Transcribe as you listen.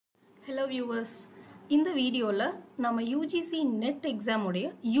Hello viewers. In the video la nama UGC Net exam உடைய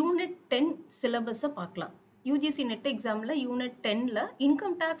Unit 10 syllabus பார்க்கலாம். UGC Net exam la Unit 10 la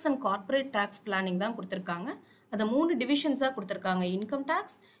Income Tax and Corporate Tax Planning தான் கொடுத்திருக்காங்க. அத மூணு divisions கொடுத்திருக்காங்க. Income Tax,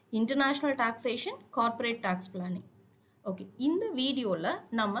 International Taxation, Corporate Tax Planning. Okay, இந்த வீடியோல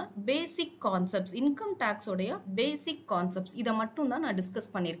நம்ம basic concepts, income tax உடைய basic concepts இத மட்டும் தான் நான்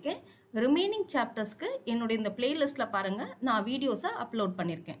டிஸ்கஸ் பண்ணிருக்கேன். Remaining chaptersக்கு என்னோட இந்த playlistல பாருங்க, நான் வீடியோஸை அப்லோட்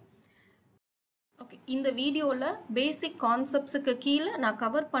பண்ணிருக்கேன். Okay, இந்த வீடியோல basic conceptsக்கு கீழ நான்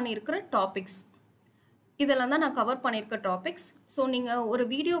கவர் பண்ணியிருக்கிற டாபிக்ஸ் இதெல்லாம் தான் நான் கவர் பண்ணியிருக்க டாபிக்ஸ். ஸோ நீங்கள் ஒரு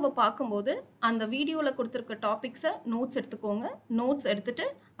வீடியோவை பார்க்கும்போது அந்த வீடியோவில் கொடுத்துருக்க டாபிக்ஸை நோட்ஸ் எடுத்துக்கோங்க. நோட்ஸ் எடுத்துகிட்டு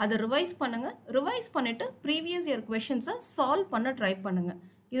அதை ரிவைஸ் பண்ணுங்கள். ரிவைஸ் பண்ணிவிட்டு ப்ரீவியஸ் இயர் கொஷின்ஸை சால்வ் பண்ண ட்ரை பண்ணுங்கள்.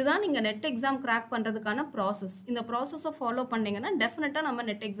 இதுதான் நீங்கள் நெட் எக்ஸாம் கிராக் பண்ணுறதுக்கான ப்ராசஸ். இந்த ப்ராசஸை ஃபாலோ பண்ணிங்கன்னா டெஃபினட்டாக நம்ம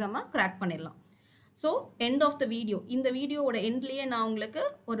நெட் எக்ஸாமை கிராக் பண்ணிடலாம். So end of the video, இந்த வீடியோவோட எண்ட்லேயே நான் உங்களுக்கு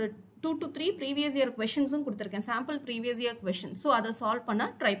ஒரு 2 to 3 ப்ரீவியஸ் இயர் கொஷின்ஸும் கொடுத்துருக்கேன், sample previous year question. So அதை சால்வ் பண்ண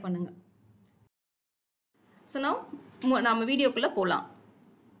ட்ரை பண்ணுங்கள். ஸோ நம்ம வீடியோக்குள்ளே போகலாம்.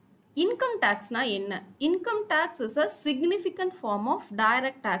 இன்கம் டேக்ஸ்னா என்ன? Income tax is a significant form of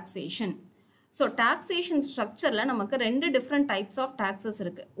direct taxation. So taxation ஸ்ட்ரக்சரில் நமக்கு ரெண்டு டிஃப்ரெண்ட் டைப்ஸ் ஆஃப் டாக்ஸஸ்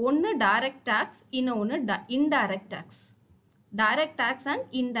இருக்குது. ஒன்று டைரக்ட் டேக்ஸ், இன்னொன்று indirect tax. Direct tax and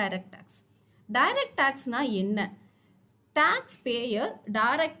indirect tax. Direct டேக்ஸ்னா என்ன? டாக்ஸ் பேயர்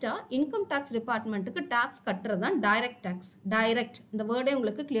டைரக்டாக இன்கம் டேக்ஸ் டிபார்ட்மெண்ட்டுக்கு டேக்ஸ் கட்டுறது தான் டைரக்ட் டேக்ஸ். டைரக்ட், இந்த வேர்டே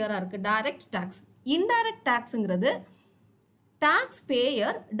உங்களுக்கு கிளியராக இருக்குது, டைரக்ட் டேக்ஸ். இன்டைரக்ட் டேக்ஸுங்கிறது டாக்ஸ்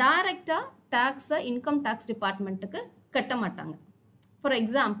பேயர் டைரக்டாக டேக்ஸை இன்கம் டேக்ஸ் டிபார்ட்மெண்ட்டுக்கு கட்ட மாட்டாங்க. For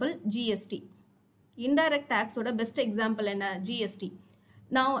example GST. Indirect டேக்ஸோட best example என்ன? ஜிஎஸ்டி.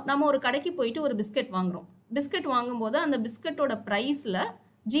 நம்ம ஒரு கடைக்கு போயிட்டு ஒரு பிஸ்கட் வாங்குகிறோம். பிஸ்கட் வாங்கும்போது அந்த பிஸ்கட்டோட ப்ரைஸில்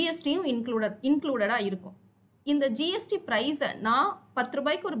ஜிஎஸ்டியும் இன்க்ளூடடாக இருக்கும். இந்த ஜிஎஸ்டி ப்ரைஸை நான் 10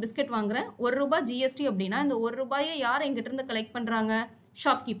 ரூபாய்க்கு ஒரு பிஸ்கட் வாங்குகிறேன், 1 ரூபாய் ஜிஎஸ்டி அப்படின்னா இந்த 1 ரூபாயை யார் எங்கிட்டேருந்து கலெக்ட் பண்ணுறாங்க?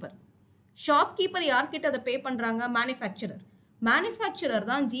 ஷாப்கீப்பர். ஷாப்கீப்பர் யார்கிட்ட அதை பே பண்ணுறாங்க? மேனுஃபேக்சரர். மேனுஃபேக்சரர்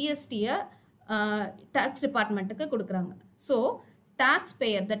தான் ஜிஎஸ்டியை டேக்ஸ் டிபார்ட்மெண்ட்டுக்கு கொடுக்குறாங்க. So tax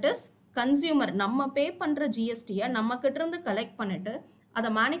Bayer, that is consumer, நம்ம பே பண்ணுற ஜிஎஸ்டியை நம்மக்கிட்டேருந்து கலெக்ட் பண்ணிவிட்டு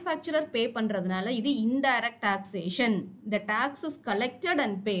அதை மேனுஃபேக்சரர் பே பண்ணுறதுனால இது indirect taxation. The tax is collected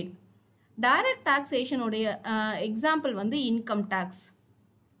and bad. Direct டாக்ஸேஷனுடைய example வந்து இன்கம் டேக்ஸ்.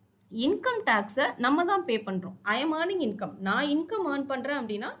 இன்கம் டேக்ஸை நம்ம தான் பே பண்ணுறோம். ஐ எம் ஏர்னிங் இன்கம், நான் இன்கம் ஏர்ன் பண்ணுறேன்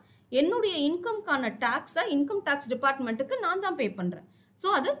அப்படின்னா என்னுடைய இன்கம்கான டேக்ஸை இன்கம் டேக்ஸ் டிபார்ட்மெண்ட்டுக்கு நான் தான் பே பண்ணுறேன். ஸோ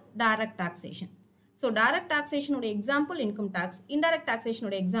அது direct taxation. So direct டாக்ஸேஷனுடைய example income tax, indirect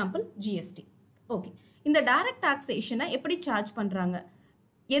டாக்ஸேஷனுடைய example GST. Okay, இந்த டைரக்ட் டாக்ஸேஷனை எப்படி சார்ஜ் பண்ணுறாங்க?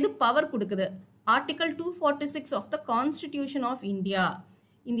 எது பவர் கொடுக்குது? Article 246 of the constitution of India.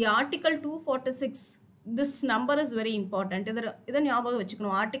 இந்த article 246, this number is very important. இதை ஞாபகம்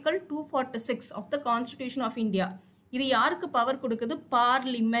வச்சுக்கணும். Article 246 of the constitution of India. இது யாருக்கு பவர் கொடுக்குது?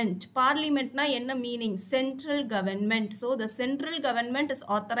 பார்லிமெண்ட். பார்லிமெண்ட்னா என்ன meaning? Central government. So the central government is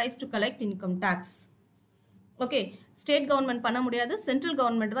authorise to collect income tax. Okay, state government பண்ண முடியாது, சென்ட்ரல்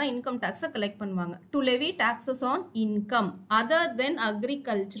கவர்மெண்ட் தான் இன்கம் டேக்ஸை கலெக்ட் பண்ணுவாங்க. To Levy taxes on income other then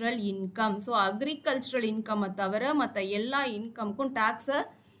agricultural income. So agricultural இன்கம்மை தவிர மற்ற எல்லா இன்கம்க்கும்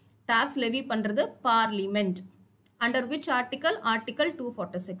tax Levy பண்ணுறது parliament. Under which article? Article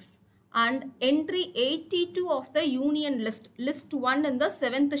 246. And entry 82 of the union list 1 in the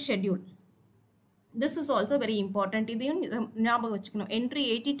 7th schedule. This is also very important. இதையும் ஞாபகம் வச்சுக்கணும். Entry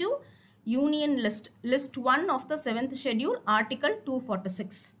 82 union list 1 of the 7th schedule, article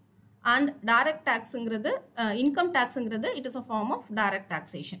 246. And direct taxங்கிறது income taxங்கிறது it is a form of direct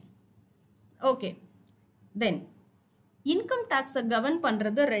taxation. Okay, then income tax govern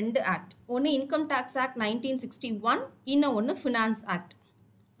பண்றது ரெண்டு act. ஒன்று income tax act 1961, இன்னும் ஒன்று finance act.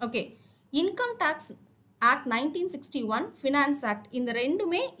 Okay, income tax act 1961, finance act, இந்த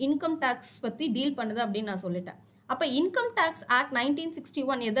ரெண்டுமே income tax பற்றி deal பண்ணுது அப்படின்னு நான் சொல்லிட்டேன். அப்போ இன்கம் டேக்ஸ் ஆக்ட்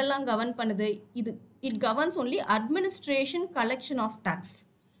 1961 எதெல்லாம் கவர்ன் பண்ணுது? It governance only administration, collection of tax.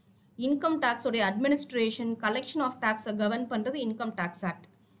 Income டேக்ஸோடைய administration, collection of டேக்ஸை govern பண்ணுறது இன்கம் டேக்ஸ் ஆக்ட்.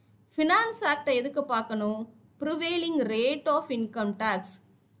 ஃபினான்ஸ் ஆக்டை எதுக்கு பார்க்கணும்? Prevailing rate of income tax.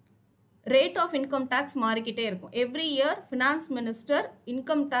 Rate of income tax மாறிக்கிட்டே இருக்கும். Every year finance minister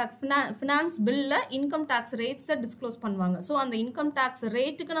income tax finance பில்ல income tax ரேட்ஸை disclose பண்ணுவாங்க. So அந்த income tax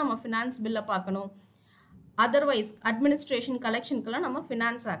ரேட்டுக்கு நம்ம ஃபினான்ஸ் பில்லை பார்க்கணும். அதர்வைஸ் அட்மினிஸ்ட்ரேஷன், கலெக்ஷனுக்கெல்லாம் நம்ம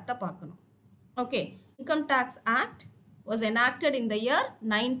ஃபினான்ஸ் ஆக்டை பார்க்கணும். Okay, income tax act was enacted in the year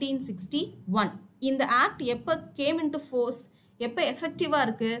 1961. இந்த ஆக்ட் எப்போ கேம் இன்டு ஃபோர்ஸ், எப்போ எஃபெக்டிவாக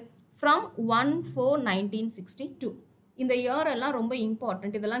இருக்குது? ஃப்ரம் 1/4/1962. இந்த இயர் எல்லாம் ரொம்ப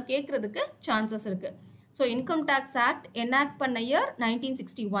இம்பார்ட்டன்ட், இதெல்லாம் கேட்குறதுக்கு சான்சஸ் இருக்குது. So income tax act enact பண்ண இயர்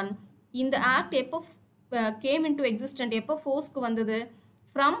 1961. இந்த ஆக்ட் எப்போ கேம் இன்டு எக்ஸிஸ்டன்ட், எப்போ ஃபோர்ஸ்க்கு வந்தது?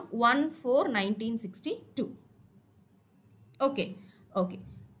 ஃப்ரம் 1/4/1962. Okay okay.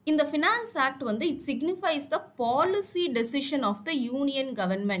 இந்த ஃபினான்ஸ் ஆக்ட் வந்து it signifies the policy decision of the union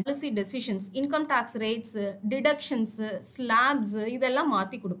government. Policy decisions, income tax rates, டிடக்ஷன்ஸு, slabs இதெல்லாம்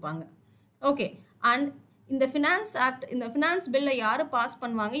மாற்றி கொடுப்பாங்க. ஓகே. அண்ட் இந்த ஃபினான்ஸ் ஆக்ட், இந்த ஃபினான்ஸ் பில்லை யார் பாஸ்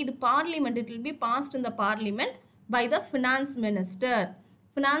பண்ணுவாங்க? இது parliament, it will be past in the parliament by the finance minister.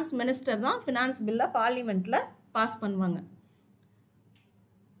 Finance minister தான் ஃபினான்ஸ் பில்லை பார்லிமெண்ட்டில் பாஸ் பண்ணுவாங்க.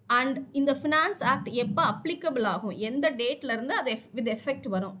 அண்ட் இந்த ஃபினான்ஸ் ஆக்ட் எப்போ அப்ளிகபிள் ஆகும்? எந்த டேட்லேருந்து அது வித் எஃபெக்ட்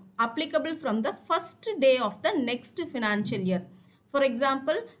வரும்? Applicable from the first day of the next financial year. For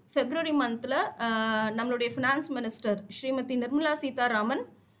example, February மந்தில் நம்மளுடைய finance minister Srimathi Nirmala Sitharaman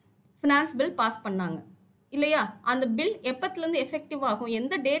finance bill pass பண்ணாங்க இல்லையா? அந்த பில் எப்பத்துலேருந்து எஃபெக்டிவ் ஆகும்?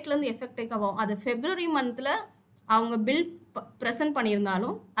 எந்த டேட்லேருந்து எஃபெக்டிவ் ஆகும்? அது ஃபெப்ரவரி மந்தில் அவங்க பில் ப்ரெசென்ட்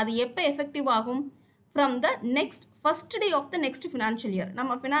பண்ணியிருந்தாலும் அது எப்போ எஃபெக்டிவ் ஆகும்? From the next first day of the next financial year.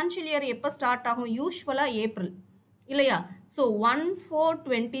 நம்ம ஃபினான்ஷியல் இயர் எப்போ ஸ்டார்ட் ஆகும்? யூஸ்வலாக ஏப்ரல் இல்லையா? ஸோ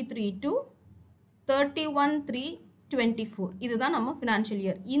 1/4/23 to 31/3/24 இதுதான் நம்ம ஃபினான்ஷியல்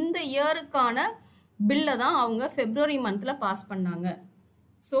இயர். இந்த இயருக்கான பில்லை தான் அவங்க ஃபெப்ரவரி மந்தில் பாஸ் பண்ணாங்க.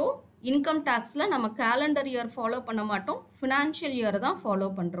 ஸோ இன்கம் டேக்ஸில் நம்ம கேலண்டர் இயர் ஃபாலோ பண்ண மாட்டோம், ஃபினான்ஷியல் இயர் தான் ஃபாலோ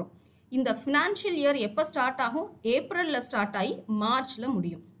பண்ணுறோம். இந்த ஃபினான்ஷியல் இயர் எப்போ ஸ்டார்ட் ஆகும்? ஏப்ரலில் ஸ்டார்ட் ஆகி மார்ச்சில்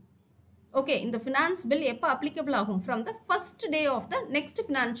முடியும். ஓகே. இந்த ஃபினான்ஸ் பில் எப்போ அப்ளிகபிள் ஆகும்? From the first day of the next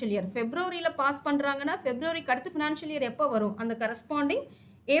financial year. ஃபெப்ரவரியில் pass பண்ணுறாங்கன்னா ஃபெப்ரவரிக்கு அடுத்து ஃபினான்ஷியல் இயர் எப்போ வரும்? அந்த கரஸ்பாண்டிங்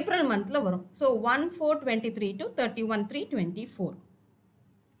ஏப்ரல் மந்தில் வரும். So 1/4/23 to 31/3/24.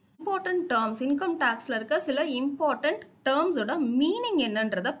 Important terms, income டேக்ஸில் இருக்க சில இம்பார்ட்டன்ட் டேர்ம்ஸோட மீனிங்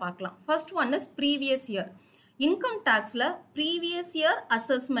என்னன்றதை பார்க்கலாம். First one is previous year. Income டேக்ஸில் previous year,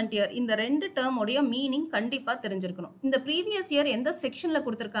 assessment year, இந்த ரெண்டு டேர்மோடைய மீனிங் கண்டிப்பாக தெரிஞ்சிருக்கணும். இந்த ப்ரீவியஸ் இயர் எந்த செக்ஷனில்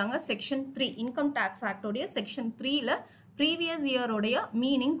கொடுத்துருக்காங்க? Section 3, income tax ஆக்டோடைய section 3ல் previous இயரோடைய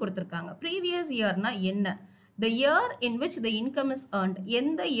meaning கொடுத்துருக்காங்க. ப்ரீவியஸ் இயர்னா என்ன? The year in which the income is earned.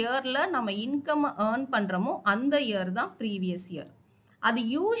 எந்த இயரில் நம்ம இன்கம் ஏர்ன் பண்ணுறோமோ அந்த இயர் தான் ப்ரீவியஸ் இயர். அது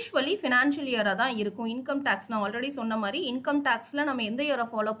யூஸ்வலி ஃபினான்ஷியல் இயராக தான் இருக்கும். இன்கம் டேக்ஸ் நான் ஆல்ரெடி சொன்ன மாதிரி இன்கம் டேக்ஸில் நம்ம எந்த இயரை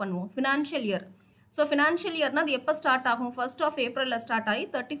ஃபாலோ பண்ணுவோம்? Financial year. ஸோ ஃபினான்ஷியல் இயர்னால் அது எப்போ ஸ்டார்ட் ஆகும்? 1st of April ஸ்டார்ட் ஆகி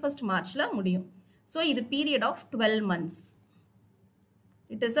 31st Marchல முடியும். ஸோ இது period of 12 months.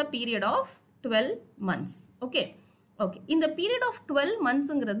 It is a period of 12 months. Okay okay. இந்த பீரியட் ஆஃப் 12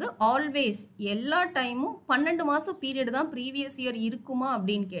 monthsங்கிறது ஆல்வேஸ் எல்லா டைமும் 12 மாதம் பீரியட் தான் ப்ரீவியஸ் இயர் இருக்குமா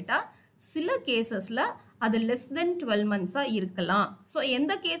அப்படின்னு கேட்டால் சில கேசஸில் அது லெஸ் தென் 12 months-ஆக இருக்கலாம். ஸோ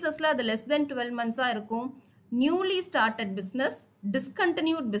எந்த கேசஸில் அது லெஸ் தென் 12 months-ஆக இருக்கும்? Newly started business,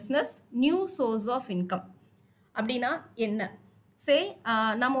 discontinued business, new source of income. அப்படின்னா என்ன? சே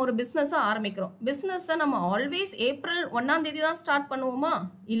நம்ம ஒரு பிஸ்னஸை ஆரம்பிக்கிறோம். பிஸ்னஸை நம்ம ஆல்வேஸ் ஏப்ரல் 1ஆம் தேதி தான் ஸ்டார்ட் பண்ணுவோமா?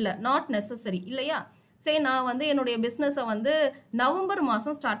 இல்லை, நாட் நெசசரி இல்லையா? சே நான் வந்து என்னுடைய பிஸ்னஸை வந்து நவம்பர்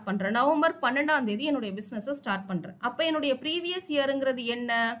மாதம் ஸ்டார்ட் பண்ணுறேன், நவம்பர் 12ஆம் தேதி என்னுடைய பிஸ்னஸை ஸ்டார்ட் பண்ணுறேன். அப்போ என்னுடைய ப்ரீவியஸ் இயருங்கிறது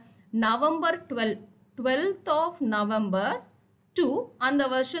என்ன? November 12th of November to அந்த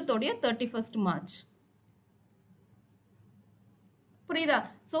வருஷத்தோடைய 31st March. புரியுதா?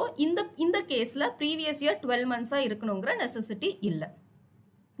 ஸோ இந்த கேஸில் ப்ரீவியஸ் இயர் 12 months-ஆக இருக்கணுங்கிற நெசசிட்டி இல்லை.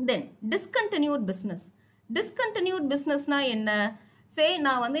 தென் டிஸ்கண்டினியூட் பிஸ்னஸ். டிஸ்கண்டினியூட் பிஸ்னஸ்னால் என்ன? சே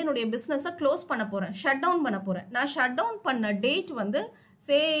நான் வந்து என்னுடைய பிஸ்னஸை க்ளோஸ் பண்ண போகிறேன், ஷட் டவுன் பண்ண போகிறேன். நான் ஷட் டவுன் பண்ண டேட் வந்து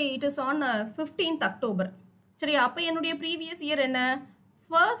say it is on 15th October. சரி, அப்போ என்னுடைய ப்ரீவியஸ் இயர் என்ன?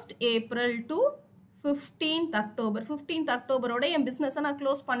 1st April to 15th October. 15th October-ஓட என் பிஸ்னஸை நான்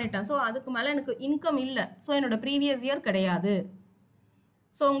க்ளோஸ் பண்ணிட்டேன். ஸோ அதுக்கு மேலே எனக்கு இன்கம் இல்லை. ஸோ என்னோட ப்ரீவியஸ் இயர் கிடையாது.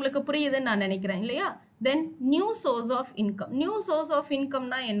 ஸோ உங்களுக்கு புரியுதுன்னு நான் நினைக்கிறேன் இல்லையா? தென் new source of income. New source of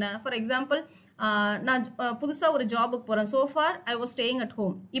இன்கம்னா என்ன? ஃபார் எக்ஸாம்பிள், நான் புதுசாக ஒரு ஜாபுக்கு போகிறேன். So for I was staying at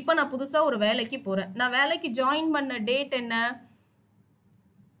home. இப்போ நான் புதுசாக ஒரு வேலைக்கு போகிறேன். நான் வேலைக்கு ஜாயின் பண்ண டேட் என்ன?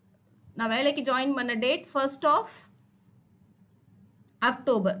 நான் வேலைக்கு ஜாயின் பண்ண date 1st of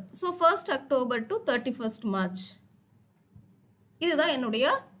October. So 1st October to 31st March. இதுதான் என்னுடைய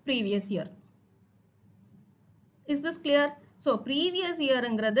previous year. Is this clear? So previous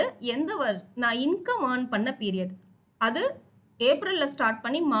இயருங்கிறது நான் இன்கம் ஏர்ன் பண்ண பீரியட். அது ஏப்ரலில் ஸ்டார்ட்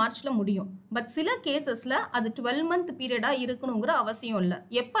பண்ணி மார்ச்சில் முடியும். பட் சில கேசஸில் அது 12 month பீரியடாக இருக்கணுங்கிற அவசியம் இல்லை.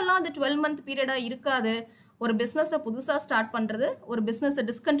 எப்போல்லாம் அது 12 month பீரியடாக இருக்காது? ஒரு பிஸ்னஸை புதுசாக ஸ்டார்ட் பண்ணுறது, ஒரு பிஸ்னஸை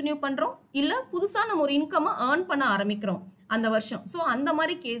டிஸ்கண்டினியூ பண்ணுறோம், இல்லை புதுசாக நம்ம ஒரு இன்கம்மை ஏர்ன் பண்ண ஆரம்பிக்கிறோம் அந்த வருஷம். ஸோ அந்த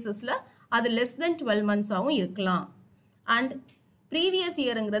மாதிரி கேசஸில் அது லெஸ் தென் 12 months-ஆகவும் இருக்கலாம். And previous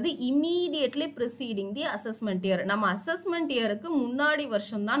இயருங்கிறது immediately preceding the assessment year. நம்ம அசஸ்மெண்ட் இயருக்கு முன்னாடி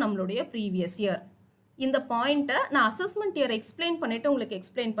வருஷம் தான் நம்மளுடைய ப்ரீவியஸ் இயர். இந்த பாயிண்ட்டை நான் அசஸ்மெண்ட் இயர் எக்ஸ்பிளைன் பண்ணிவிட்டு உங்களுக்கு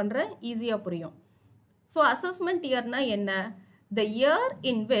எக்ஸ்பிளைன் பண்ணுறேன், ஈஸியாக புரியும். ஸோ அசஸ்மெண்ட் இயர்னால் என்ன? the year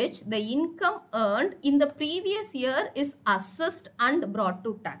in which the income earned in the previous year is assessed and brought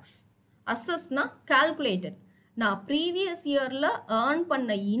to tax. Assessed na calculated. நான் previous yearல earn பண்ண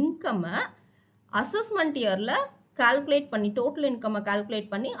income assessment yearல calculate பண்ணி total income calculate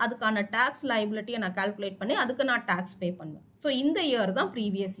பண்ணி அதுக்கான tax liability நான் calculate பண்ணி அதுக்கு நான் tax pay பண்ணுவேன். So இந்த year தான்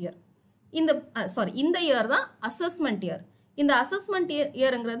previous year. இந்த year தான் assessment year. இந்த assessment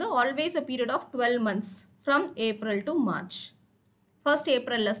yearங்கிறது always a period of 12 months from April to March. 1st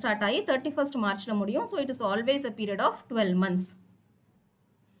April start ஆகி 31st March முடியும். So it is always a period of 12 months.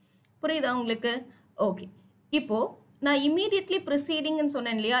 புரியுதா உங்களுக்கு? ஓகே. இப்போ நான் immediately preceding ன்னு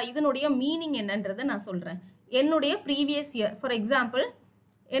சொன்னேன் இல்லையா, இதனுடைய மீனிங் என்னன்றதை நான் சொல்றேன். என்னுடைய previous year, for example,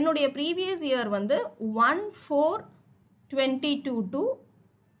 என்னுடைய previous year வந்து 1/4/22 to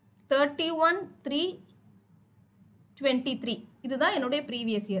 31/3/23. இதுதான் என்னுடைய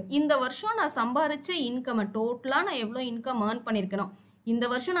previous year. இந்த வருஷம் நான் சம்பாரிச்ச இன்கம் டோட்டலா நான் எவ்வளவு இன்கம் earn பண்ணிருக்கணும், இந்த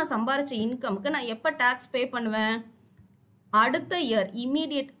வருஷம் நான் சம்பாரிச்ச இன்கம்க்கு நான் எப்ப டாக்ஸ் பே பண்ணுவேன்? அடுத்த year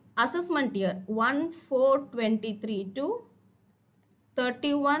immediate assessment year 1/4/23 to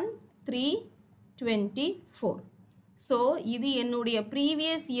 31/3/24. so இது என்னுடைய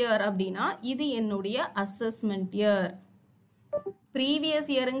previous year அப்படினா இது என்னுடைய assessment year. previous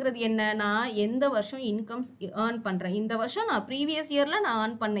yearங்கிறது என்னன்னா எந்த வருஷம் இன்கம்ஸ் earn பண்றேன், இந்த வருஷம் நான் previous yearல நான்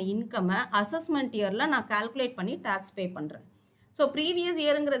earn பண்ண இன்கம் assessment yearல நான் calculate பண்ணி tax pay பண்றேன். so previous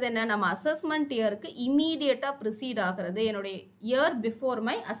yearங்கிறது என்ன, நம்ம assessment yearக்கு immediate precede ஆகிறது என்னுடைய year before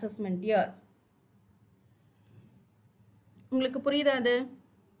my assessment year. உங்களுக்கு புரியுதா அது?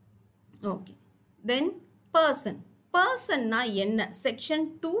 ஓகே. then personனா என்ன? section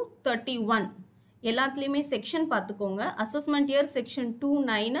 231 எல்லாத்துலயுமே செக்ஷன் பார்த்துக்கோங்க. அசஸ்மெண்ட் இயர் செக்ஷன்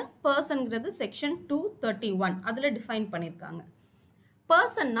 29, பர்சன்ங்கிறது செக்ஷன் 231 அதுல டிஃபைன் பண்ணிருக்காங்க.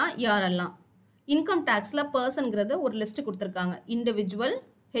 பர்சன்னா யாரெல்லாம்? இன்கம் டாக்ஸ்ல பர்சன்ங்கிறது ஒரு லிஸ்ட் கொடுத்திருக்காங்க. Individual,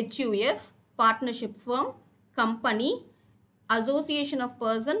 HUF, partnership firm, company, association of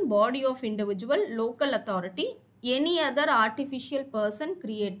person, body of individual, local authority, any other artificial person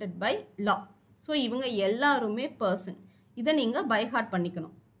created by law. So இவங்க எல்லாருமே பர்சன். இதை நீங்கள் பை ஹார்ட்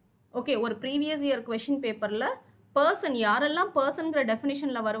பண்ணிக்கணும். ஓகே, ஒரு ப்ரீவியஸ் இயர் கொஷின் பேப்பரில் பர்சன் யாரெல்லாம் பர்சன்கிற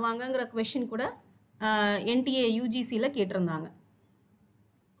டெஃபினிஷனில் வருவாங்கங்கிற கொஷின் கூட NTA UGCயில் கேட்டிருந்தாங்க.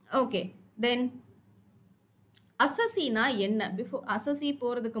 ஓகே, தென் அசஸினா என்ன? பிஃபோர் அசஸி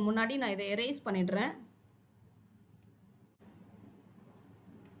போகிறதுக்கு முன்னாடி நான் இதை எரேஸ் பண்ணிடுறேன்.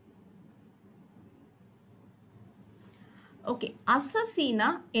 ஓகே, அசஸினா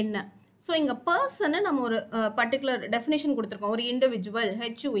என்ன? ஸோ இங்கே பர்சனை நம்ம ஒரு பர்டிகுலர் டெஃபினேஷன் கொடுத்துருக்கோம். ஒரு இண்டிவிஜுவல்,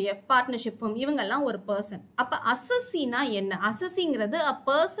 HUF, பார்ட்னர்ஷிப் ஃபர்ம், இவங்கெல்லாம் ஒரு பர்சன். அப்போ அசஸினா என்ன? அசஸிங்கிறது a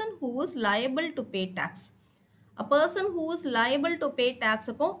person who is liable to pay tax. A person who is liable to pay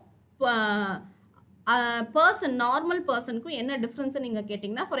டேக்ஸுக்கும் person normal பர்சனுக்கும் என்ன டிஃப்ரென்ஸ் நீங்கள்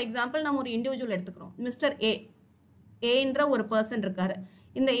கேட்டிங்கன்னா, ஃபார் எக்ஸாம்பிள் நம்ம ஒரு இண்டிவிஜுவல் எடுத்துக்கிறோம். மிஸ்டர் ஏன்ற ஒரு பர்சன் இருக்காரு.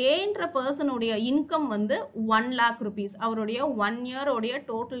 இந்த ஏன்ற பர்சனுடைய இன்கம் வந்து 1 lakh rupees. அவருடைய 1 year உடைய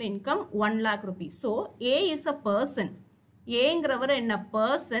total income 1 lakh rupees. So A is a person. ஏங்கிறவர் என்ன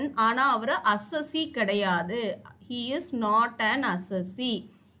பர்சன், ஆனால் அவர் அசஸி கிடையாது. He is not an அசஸி.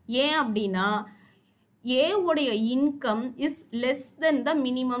 ஏன் அப்படின்னா ஏ உடைய income is less than the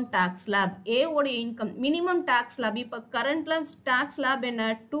minimum tax slab. ஏ உடைய இன்கம் மினிமம் டேக்ஸ் ஸ்லாப் இப்போ கரண்ட்ல டேக்ஸ் ஸ்லாப் என்ன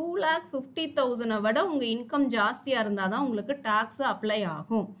 2,50,000 விட உங்க இன்கம் ஜாஸ்தியா இருந்தால் தான் உங்களுக்கு டேக்ஸ் அப்ளை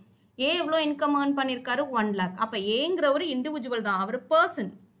ஆகும். ஏ எவ்வளோ இன்கம் ஏர்ன் பண்ணியிருக்காரு? 1 lakh. அப்போ ஏங்கிறவர் இண்டிவிஜுவல் தான், அவர்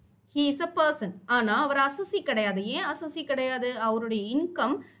person. He is a person. ஆனால் அவர் அசஸி கிடையாது. ஏன் அசஸி கிடையாது? அவருடைய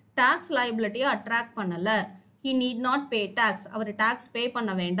இன்கம் டேக்ஸ் லைபிலிட்டியை அட்ராக்ட் பண்ணலை. he need not pay tax. Our tax pay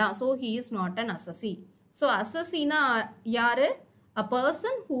பண்ண வேண்டாம். so he is not an assessee. so assessee-னா யாரு? a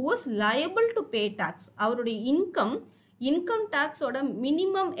person who is liable to pay tax. அவருடைய income tax ஓட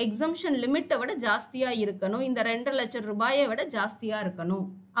minimum exemption limit விட ஜாஸ்தியா இருக்கணும். இந்த 2 லட்சம் ரூபாயை விட ஜாஸ்தியா இருக்கணும்.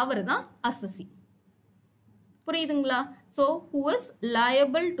 அவர்தான் assessee. புரியுதுங்களா? so who is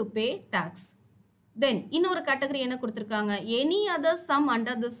liable to pay tax. then இன்னொரு கேட்டகரி என்ன கொடுத்திருக்காங்க? any other sum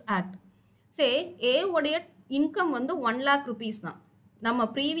under this act. say A உடைய இன்கம் வந்து 1 lakh rupees தான். நம்ம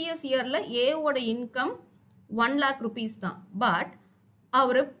ப்ரீவியஸ் இயரில் ஏவோட இன்கம் 1 lakh rupees தான். பட்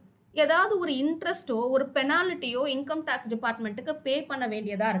அவர் ஏதாவது ஒரு இன்ட்ரெஸ்ட்டோ ஒரு பெனால்ட்டியோ இன்கம் டேக்ஸ் டிபார்ட்மெண்ட்டுக்கு பே பண்ண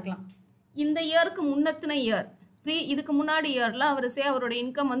வேண்டியதாக இருக்கலாம். இந்த இயருக்கு முன்னத்தின இயர் இதுக்கு முன்னாடி இயரில் அவருடைய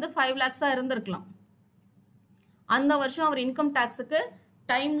இன்கம் வந்து 5 lakhs இருந்திருக்கலாம். அந்த வருஷம் அவர் இன்கம் டேக்ஸுக்கு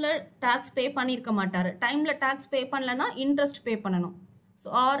டைமில் டேக்ஸ் பே பண்ணியிருக்க மாட்டார். டைமில் டேக்ஸ் பே பண்ணலன்னா இன்ட்ரெஸ்ட் பே பண்ணணும்.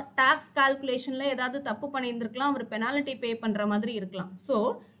 ஸோ ஆர் டேக்ஸ் கால்குலேஷனில் ஏதாவது தப்பு பண்ணியிருந்துருக்கலாம், அவர் பெனால்ட்டி பே பண்ணுற மாதிரி இருக்கலாம். ஸோ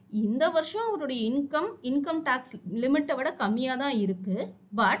இந்த வருஷம் அவருடைய இன்கம் டேக்ஸ் லிமிட்டை விட கம்மியாக தான் இருக்குது.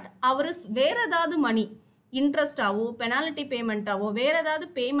 பட் அவர் வேறு ஏதாவது மணி இன்ட்ரெஸ்ட் ஆவோ பெனால்ட்டி பேமெண்ட் ஆவோ வேற ஏதாவது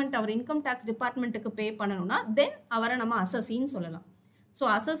பேமெண்ட் அவர் இன்கம் டேக்ஸ் டிபார்ட்மெண்ட்டுக்கு பே பண்ணணும்னா தென் அவரை நம்ம அசஸின்னு சொல்லலாம். ஸோ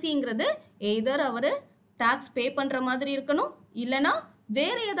அசஸிங்கிறது எய்தர் அவர் டேக்ஸ் பே பண்ணுற மாதிரி இருக்கணும், இல்லைனா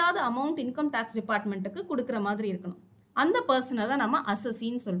வேற ஏதாவது அமௌண்ட் இன்கம் டேக்ஸ் டிபார்ட்மெண்ட்டுக்கு கொடுக்குற மாதிரி இருக்கணும். அந்த பர்சனை தான் நம்ம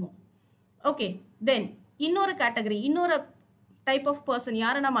அசஸின்னு சொல்லுவோம். ஓகே, தென் இன்னொரு கேட்டகரி, இன்னொரு டைப் ஆஃப் பர்சன்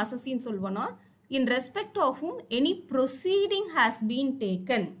யாரை நம்ம அசஸின்னு சொல்லுவோம்னா, in respect of whom any proceeding has been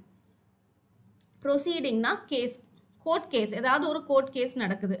taken. proceeding na case, court case, ஏதாவது ஒரு court case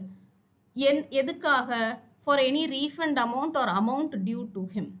நடக்குது. எதுக்காக? for any refund amount or amount due to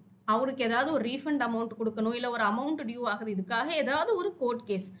him. அவருக்கு ஏதாவது ஒரு refund amount கொடுக்கணும், இல்லை ஒரு amount due ஆகுது, இதுக்காக ஏதாவது ஒரு court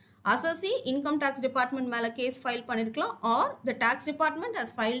case. assessee income tax department மேல case file பண்ணிருக்கலாம், or the tax department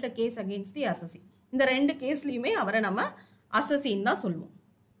has filed a case against the assessee. இந்த ரெண்டு கேஸ்லையுமே அவரை நம்ம assessee தான் சொல்லுவோம்.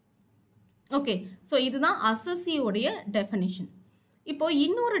 ஓகே, ஸோ இதுதான் அசஸி உடைய டெஃபினிஷன். இப்போ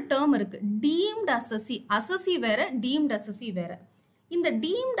இன்னொரு டேர்ம் இருக்கு, டீம்டு அசஸி. அசஸி வேற, டீம்டு அசஸி வேற. இந்த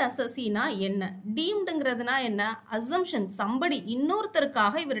டீம்டு அசஸினா என்ன? டீம்டுங்கிறதுனா என்ன? அசம்ஷன், சம்படி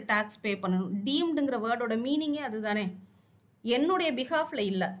இன்னொருத்தருக்காக இவர் டேக்ஸ் பே பண்ணணும். டீம்டுங்கிற வேர்டோட மீனிங்கே அதுதானே. என்னுடைய பிஹாஃப்ல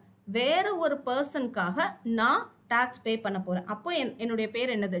இல்லை, வேற ஒரு பர்சனுக்காக நான் டேக்ஸ் பே பண்ண போறேன். அப்போ என்னுடைய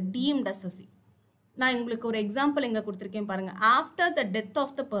பேர் என்னது? டீம்டு அசஸி. நான் உங்களுக்கு ஒரு எக்ஸாம்பிள் இங்கே கொடுத்துருக்கேன் பாருங்க. After the death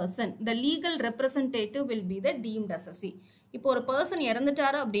of the person the legal representative will be the deemed அசஸி. இப்போ ஒரு பர்சன்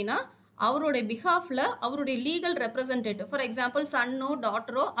இறந்துட்டாரு அப்படின்னா அவருடைய பிஹாஃபில் அவருடைய லீகல் ரெப்ரசன்டேட்டிவ், ஃபார் எக்ஸாம்பிள் சன்னோ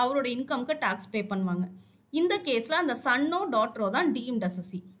டாட்டரோ அவரோட இன்கம்க்கு டேக்ஸ் பே பண்ணுவாங்க. இந்த கேஸில் அந்த சன்னோ டாட்டரோ தான் டீம்டு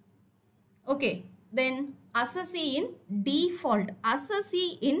அசஸி. ஓகே, தென் அசஸி இன் டீஃபால்ட். அசஸி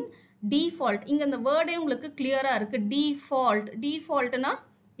இன் டீஃபால்ட், இங்கே இந்த வேர்டே உங்களுக்கு கிளியராக இருக்குது. டீஃபால்ட், டீஃபால்ட்னா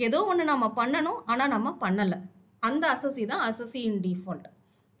ஏதோ ஒன்று நம்ம பண்ணணும் ஆனால் நம்ம பண்ணலை, அந்த அசஸி தான் அசஸி இன் டிஃபால்ட்.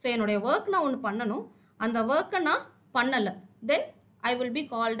 ஸோ என்னுடைய ஒர்க் நான் ஒன்று பண்ணணும், அந்த ஒர்க்கை நான் பண்ணலை, தென் I will be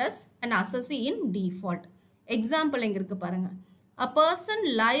called as an அசஸி in default. Example எங்கே இருக்குது பாருங்கள். A person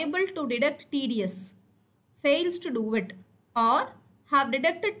liable to deduct TDS fails to do it or have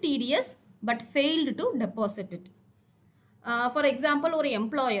deducted TDS but failed to deposit it. For example ஒரு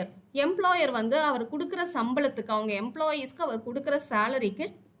எம்ப்ளாயர் வந்து அவர் கொடுக்குற சம்பளத்துக்கு, அவங்க எம்ப்ளாயீஸ்க்கு அவர் கொடுக்குற சேலரிக்கு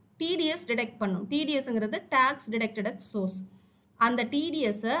TDS detect பண்ணும். டிடிஎஸ்ங்கிறது டேக்ஸ் டிடெக்டட் அட் சோர்ஸ். அந்த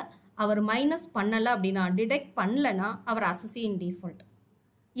டிடிஎஸை அவர் மைனஸ் பண்ணலை அப்படின்னா, டிடெக்ட் பண்ணலைன்னா அவர் அசஸி இன் டிஃபால்ட்.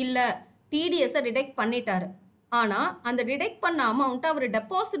 இல்லை டிடிஎஸை டிடெக்ட் பண்ணிட்டாரு ஆனால் அந்த டிடெக்ட் பண்ண அமௌண்ட்டை அவர்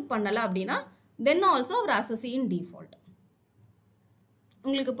டெபாசிட் பண்ணலை அப்படின்னா தென் ஆல்சோ அவர் அசஸி இன் டிஃபால்ட்.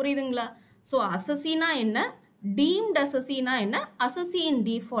 உங்களுக்கு புரியுதுங்களா? ஸோ அசஸினா என்ன, டீம்டு அசஸினா என்ன, அசஸி இன்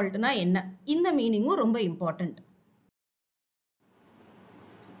டிஃபால்ட்னா என்ன, இந்த மீனிங்கும் ரொம்ப இம்பார்ட்டண்ட்.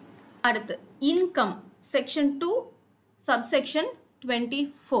 அடுத்து income, section 2 subsection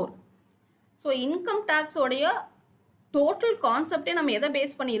 24. So income டேக்ஸோடைய total கான்செப்டே நம்ம எதை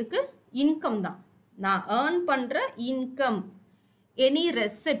பேஸ் பண்ணியிருக்கு? இன்கம் தான். நான் ஏர்ன் பண்ணுற income, any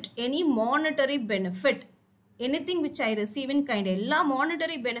receipt, any monetary benefit, anything which I receive in kind, எல்லா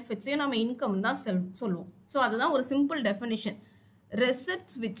மானிட்டரி பெனிஃபிட்ஸையும் நம்ம இன்கம் தான் சொல்லுவோம். ஸோ அதுதான் ஒரு simple definition.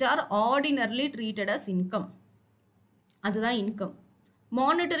 Receipts which are ordinarily treated as income, அதுதான் income.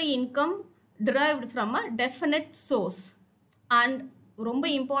 Monetary income derived from a definite source. And ரொம்ப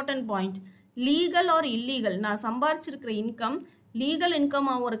important point, legal R illegal, நான் சம்பாரிச்சிருக்கிற income legal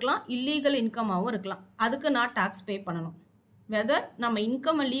இன்கமாகவும் இருக்கலாம், இல்லீகல் இன்கமாகவும் இருக்கலாம், அதுக்கு நான் டேக்ஸ் பே பண்ணணும். வெதர் நம்ம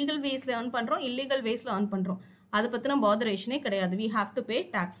இன்கம் லீகல் வேஸில் ஏர்ன் பண்ணுறோம், இல்லீகல் வேஸில் ஏர்ன் பண்ணுறோம், அதை பற்றின பாதரேஷனே கிடையாது. We have to pay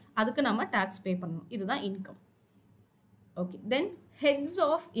tax, அதுக்கு நம்ம டேக்ஸ் பே பண்ணணும். இதுதான் income. Okay, then heads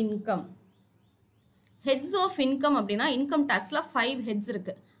of income. Heads of income அப்படின்னா இன்கம் டேக்ஸில் 5 ஹெட்ஸ்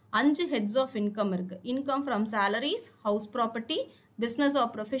இருக்குது, 5 ஹெட்ஸ் ஆஃப் இன்கம் இருக்குது. Income from salaries, house property, business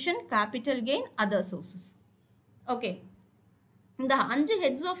of profession, capital gain, other sources. Okay, இந்த 5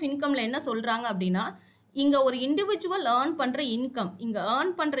 heads of இன்கமில் என்ன சொல்கிறாங்க அப்படின்னா, இங்கே ஒரு இண்டிவிஜுவல் ஏர்ன் பண்ணுற இன்கம், இங்கே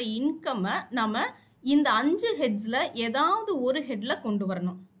ஏர்ன் பண்ணுற இன்கம்மை நம்ம இந்த 5 ஹெட்ஸில் ஏதாவது ஒரு ஹெட்டில் கொண்டு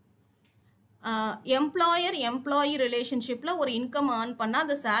வரணும். எம்ப்ளாயி ரிலேஷன்ஷிப்பில் ஒரு இன்கம் ஏர்ன் பண்ணால்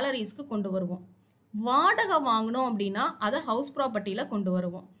அதை சேலரிஸ்க்கு கொண்டு வருவோம். வாடகை வாங்கணும் அப்படின்னா அதை ஹவுஸ் ப்ராப்பர்ட்டியில் கொண்டு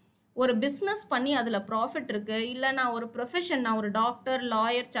வருவோம். ஒரு பிஸ்னஸ் பண்ணி அதில் ப்ராஃபிட் இருக்குது, இல்லை நான் ஒரு ப்ரொஃபஷன், நான் ஒரு டாக்டர்,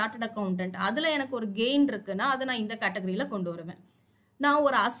 லாயர், சார்ட்டர்ட் அக்கௌண்டன்ட், அதில் எனக்கு ஒரு கெயின் இருக்குன்னா அதை நான் இந்த கேட்டகரியில் கொண்டு வருவேன். நான்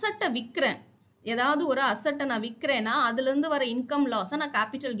ஒரு அசட்டை விற்கிறேன், ஏதாவது ஒரு அசட்டை நான் விற்கிறேன்னா அதுலேருந்து வர இன்கம் லாஸை நான்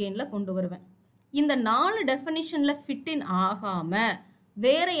கேபிட்டல் கெயினில் கொண்டு வருவேன். இந்த 4 டெஃபினிஷனில் ஃபிட்டின் ஆகாமல்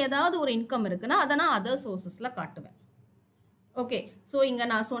வேறு ஏதாவது ஒரு இன்கம் இருக்குன்னா அதை நான் அதர் சோர்சஸில் காட்டுவேன். ஓகே, ஸோ இங்கே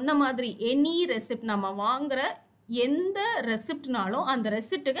நான் சொன்ன மாதிரி எனி ரெசிப்ட், நம்ம வாங்குகிற எந்த ரெசிப்ட்னாலும் அந்த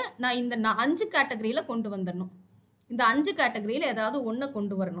ரெசிப்ட்டுக்கு நான் இந்த 5 கேட்டகரியில் கொண்டு வந்துடணும். இந்த 5 கேட்டகரியில் ஏதாவது ஒன்று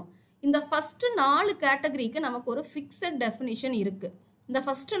கொண்டு வரணும். இந்த ஃபஸ்ட்டு 4 கேட்டகரிக்கு நமக்கு ஒரு ஃபிக்ஸட் டெஃபினிஷன் இருக்குது. இந்த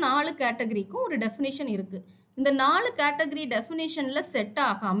ஃபர்ஸ்ட் 4 கேட்டகரிக்கும் ஒரு டெஃபினிஷன் இருக்கு. இந்த 4 கேட்டகரி டெஃபினிஷன்ல செட்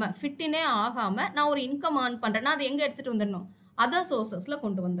ஆகாம ஃபிட்டினே ஆகாம நான் ஒரு இன்கம் earn பண்றேன்னா அது எங்க எடுத்துட்டு வந்துடணும்? அதர் சோர்சஸ்ல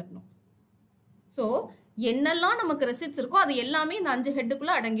கொண்டு வந்துடணும். ஸோ என்னெல்லாம் நமக்கு ரெசிப்ட்ஸ் இருக்கோ அது எல்லாமே இந்த 5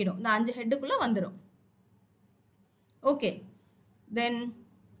 ஹெட்டுக்குள்ள அடங்கிடும். இந்த 5 ஹெட்டுக்குள்ள வந்துடும். ஓகே, தென்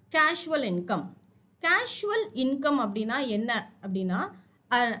கேஷுவல் இன்கம். கேஷுவல் இன்கம் அப்படின்னா என்ன அப்படின்னா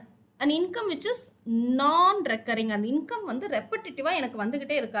an income which is non-recurring. அந்த இன்கம் வந்து ரெப்படிட்டிவாக எனக்கு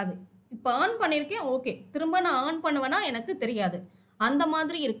வந்துக்கிட்டே இருக்காது. இப்போ ஏர்ன் பண்ணியிருக்கேன், ஓகே, திரும்ப நான் ஏர்ன் பண்ணுவேன்னா எனக்கு தெரியாது. அந்த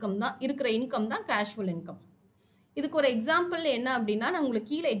மாதிரி இருக்கிற இன்கம் தான் கேஷுவல் இன்கம். இதுக்கு ஒரு எக்ஸாம்பிள் என்ன அப்படின்னா, நான்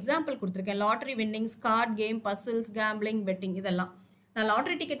உங்களுக்கு கீழே எக்ஸாம்பிள் கொடுத்துருக்கேன். Lottery winnings, card game, puzzles, gambling, bedding, இதெல்லாம். நான்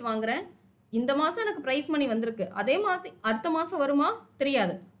லாட்ரி டிக்கெட் வாங்குறேன், இந்த மாதம் எனக்கு ப்ரைஸ் மணி வந்திருக்கு, அதே மாதிரி அடுத்த மாதம் வருமா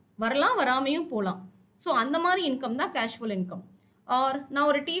தெரியாது, வரலாம் வராமையும் போகலாம். ஸோ அந்த மாதிரி இன்கம் தான் கேஷுவல் இன்கம். ஆர் நான்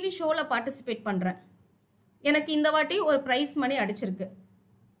ஒரு டிவி ஷோவில் பார்ட்டிசிபேட் பண்ணுறேன், எனக்கு இந்த வாட்டி ஒரு ப்ரைஸ் மணி அடிச்சிருக்கு,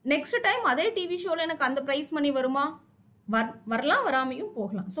 நெக்ஸ்ட் டைம் அதே டிவி ஷோவில் எனக்கு அந்த ப்ரைஸ் மணி வருமா? வரலாம் வராமையும்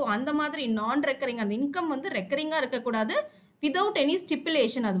போகலாம். ஸோ அந்த மாதிரி நான் ரெக்கரிங், அந்த இன்கம் வந்து ரெக்கரிங்காக இருக்கக்கூடாது. வித்தவுட் எனி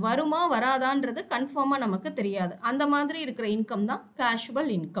ஸ்டிப்புலேஷன், அது வருமா வராதான்றது கன்ஃபார்மாக நமக்கு தெரியாது. அந்த மாதிரி இருக்கிற இன்கம் தான்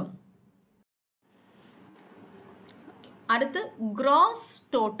கேஷுவல் இன்கம். அடுத்து cross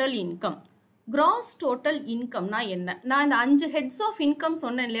total income. Cross total இன்கம்னா என்ன? நான் இந்த 5 ஹெட்ஸ் ஆஃப் இன்கம்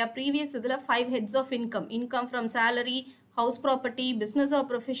சொன்னேன் இல்லையா ப்ரீவியஸ் இதில். 5 heads of income, income from salary, house property, business of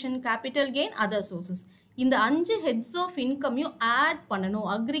profession, capital gain, other sources. இந்த 5 ஹெட்ஸ் ஆஃப் இன்கமையும் ஆட் பண்ணணும்.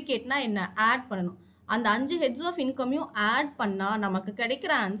 அக்ரிகேட்னா என்ன? ஆட் பண்ணணும். அந்த 5 ஹெட்ஸ் ஆஃப் இன்கமையும் ஆட் பண்ணால் நமக்கு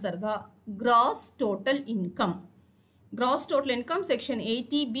கிடைக்கிற ஆன்சர் தான் cross total income. Cross total income section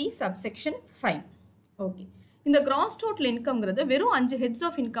 80B subsection 5. Okay, இந்த கிராஸ் டோட்டல் இன்கம்ங்கிறது வெறும் 5 ஹெட்ஸ்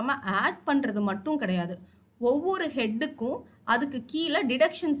ஆஃப் இன்கம்மை ஆட் பண்ணுறது மட்டும் கிடையாது. ஒவ்வொரு ஹெட்டுக்கும் அதுக்கு கீழே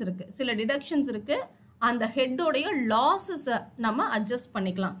டிடக்ஷன்ஸ் இருக்குது. சில டிடக்ஷன்ஸ் இருக்குது. அந்த ஹெட்டோடைய லாஸஸை நம்ம அட்ஜஸ்ட்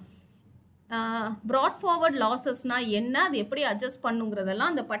பண்ணிக்கலாம். ப்ராட் ஃபார்வர்ட் லாஸஸ்னால் என்ன, அது எப்படி அட்ஜஸ்ட்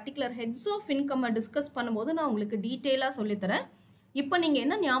பண்ணுங்கிறதெல்லாம் அந்த பர்டிகுலர் ஹெட்ஸ் ஆஃப் இன்கம்மை டிஸ்கஸ் பண்ணும்போது நான் உங்களுக்கு டீட்டெயிலாக சொல்லித்தரேன். இப்போ நீங்கள்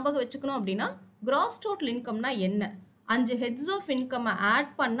என்ன ஞாபகம் வச்சுக்கணும் அப்படின்னா, கிராஸ் டோட்டல் இன்கம்னா என்ன? 5 ஹெட்ஸ் ஆஃப் இன்கம்மை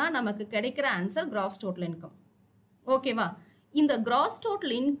ஆட் பண்ணால் நமக்கு கிடைக்கிற ஆன்சர் கிராஸ் டோட்டல் இன்கம். ஓகேவா? இந்த கிராஸ்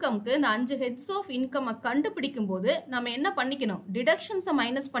டோட்டல் இன்கம்க்கு இந்த 5 ஹெட்ஸ் ஆஃப் இன்கம்மை கண்டுபிடிக்கும் போது நம்ம என்ன பண்ணிக்கணும்? டிடக்ஷன்ஸை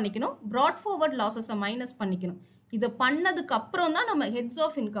மைனஸ் பண்ணிக்கணும், ப்ராட் ஃபார்வர்ட் லாஸஸை மைனஸ் பண்ணிக்கணும். இதை பண்ணதுக்கு அப்புறம் தான் நம்ம ஹெட்ஸ்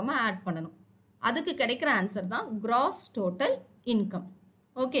ஆஃப் இன்கம்மை ஆட் பண்ணணும். அதுக்கு கிடைக்கிற ஆன்சர் தான் கிராஸ் டோட்டல் இன்கம்.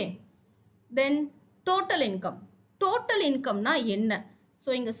 ஓகே, தென் டோட்டல் இன்கம். டோட்டல் இன்கம்னா என்ன?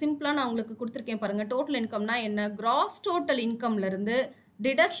 ஸோ இங்கே சிம்பிளாக நான் உங்களுக்கு கொடுத்துருக்கேன் பாருங்கள். டோட்டல் இன்கம்னா என்ன? Cross total இன்கம்லேருந்து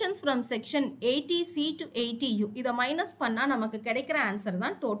deductions from section 80C to 80U இதை மைனஸ் பண்ணால் நமக்கு கிடைக்கிற ஆன்சர்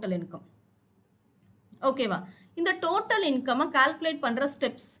தான் டோட்டல் இன்கம். ஓகேவா? இந்த டோட்டல் இன்கம்மை கால்குலேட் பண்ணுற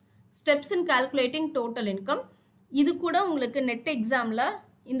ஸ்டெப்ஸ் இன் கால்குலேட்டிங் டோட்டல் இன்கம். இது கூட உங்களுக்கு நெட் எக்ஸாமில்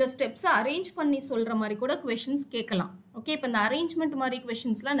இந்த ஸ்டெப்ஸை அரேஞ்ச் பண்ணி சொல்கிற மாதிரி கூட கொஷின்ஸ் கேட்கலாம். ஓகே, இப்போ இந்த அரேஞ்ச்மெண்ட் மாதிரி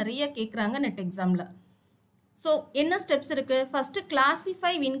கொஷின்ஸ்லாம் நிறைய கேட்குறாங்க நெட் எக்ஸாமில். ஸோ என்ன ஸ்டெப்ஸ் இருக்குது? First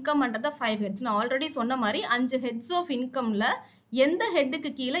classify income under the 5 heads. நான் ஆல்ரெடி சொன்ன மாதிரி 5 ஹெட்ஸ் ஆஃப் இன்கமில் எந்த ஹெட்டுக்கு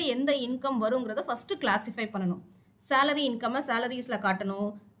கீழே எந்த இன்கம் வருங்கிறத ஃபஸ்ட்டு கிளாசிஃபை பண்ணணும். சேலரி இன்கம்மை சேலரிஸில்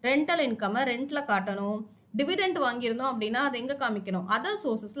காட்டணும், ரெண்டல் இன்கம்மை ரெண்டில் காட்டணும், டிவிடெண்ட் வாங்கியிருந்தோம் அப்படின்னா அது எங்கே காமிக்கணும்? அதர்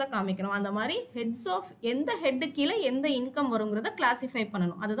சோர்சஸில் காமிக்கணும். அந்த மாதிரி ஹெட்ஸ் ஆஃப் எந்த ஹெட்டு கீழே எந்த இன்கம் வருங்கிறத கிளாசிஃபை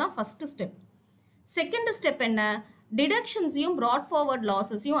பண்ணணும். அதுதான் ஃபஸ்ட்டு ஸ்டெப். செகண்ட் ஸ்டெப் என்ன? டிடக்ஷன்ஸையும் ப்ராட் ஃபார்வர்ட்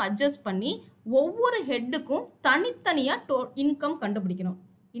லாஸஸையும் அட்ஜஸ்ட் பண்ணி ஒவ்வொரு ஹெட்டுக்கும் தனித்தனியாக இன்கம் கண்டுபிடிக்கணும்.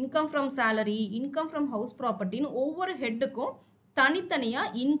 Income from salary, income from house ப்ராப்பர்ட்டின்னு ஒவ்வொரு ஹெட்டுக்கும்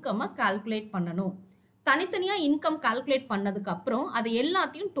தனித்தனியாக இன்கம்மை கால்குலேட் பண்ணணும். தனித்தனியாக இன்கம் கால்குலேட் பண்ணதுக்கப்புறம் அதை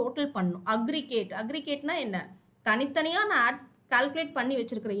எல்லாத்தையும் டோட்டல் பண்ணணும். அக்ரிகேட்னா என்ன? தனித்தனியாக நான் கால்குலேட் பண்ணி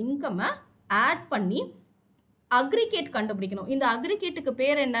வச்சுருக்கிற இன்கம்மை ஆட் பண்ணி அக்ரிகேட் கண்டுபிடிக்கணும். இந்த அக்ரிகேட்டுக்கு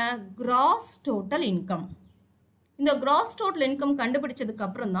பேர் என்ன? Cross total income. இந்த கிராஸ் டோட்டல் இன்கம் கண்டுபிடிச்சதுக்கு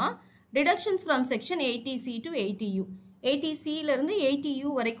அப்புறம் தான் deductions from section 80C to 80U, 80Cலேருந்து 80U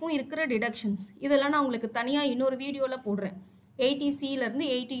வரைக்கும் இருக்கிற டிடக்ஷன்ஸ் இதெல்லாம் நான் உங்களுக்கு தனியாக இன்னொரு வீடியோவில் போடுறேன். 80Cலேருந்து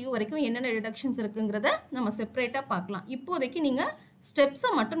 80U வரைக்கும் என்னென்ன டிடக்ஷன்ஸ் இருக்குங்கிறத நம்ம செப்பரேட்டாக பார்க்கலாம். இப்போதைக்கு நீங்கள் ஸ்டெப்ஸை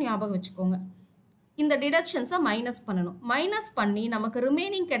மட்டும் ஞாபகம் வச்சுக்கோங்க. இந்த டிடக்ஷன்ஸை மைனஸ் பண்ணணும். மைனஸ் பண்ணி நமக்கு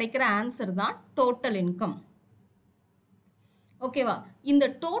ரிமைனிங் கிடைக்கிற ஆன்சர் தான் டோட்டல் இன்கம். ஓகேவா? இந்த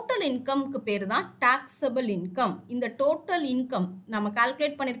டோட்டல் இன்கம்க்கு பேர் தான் டாக்ஸபிள் இன்கம். இந்த டோட்டல் இன்கம் நம்ம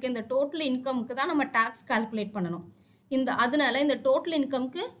கால்குலேட் பண்ணியிருக்க இந்த டோட்டல் இன்கம்க்கு தான் நம்ம டாக்ஸ் கால்குலேட் பண்ணணும். அதனால இந்த டோட்டல்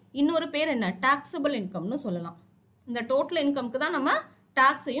இன்கம்க்கு இன்னொரு பேர் என்ன? டாக்ஸபிள் இன்கம்னு சொல்லலாம். இந்த டோட்டல் இன்கம்க்கு தான் நம்ம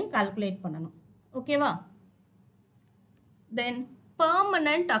டாக்ஸையும் கால்குலேட் பண்ணணும். ஓகேவா? தென்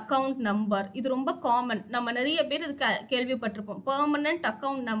பெர்மனன்ட் அக்கவுண்ட் நம்பர். இது ரொம்ப காமன், நம்ம நிறைய பேர் இது கேள்விப்பட்டிருப்போம். Permanent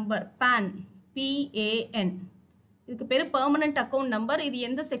account number, PAN, PAN. இதுக்கு பேர் பெர்மனன்ட் அக்கௌண்ட் நம்பர். இது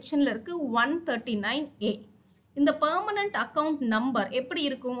எந்த செக்ஷனில் இருக்குது? 139A. இந்த பெர்மனன்ட் அக்கௌண்ட் நம்பர் எப்படி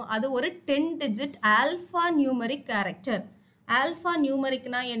இருக்கும்? அது ஒரு 10 digit alpha numeric character. Alpha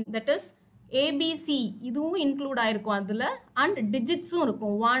நியூமரிக்னா that is ABC இதுவும் இன்க்ளூட் ஆயிருக்கும் அதில், அண்ட் டிஜிட்ஸும்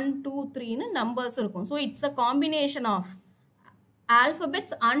இருக்கும். 1 2 3ன்னு நம்பர்ஸ் இருக்கும். So it's a combination of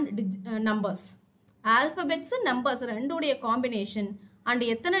alphabets and numbers. Alphabets numbers ரெண்டுடைய combination. And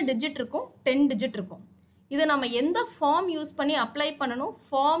எத்தனை டிஜிட் இருக்கும்? 10 digit இருக்கும். இதை நம்ம எந்த ஃபார்ம் யூஸ் பண்ணி அப்ளை பண்ணணும்?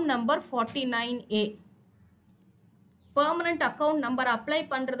 Form number 49A. Permanent account number apply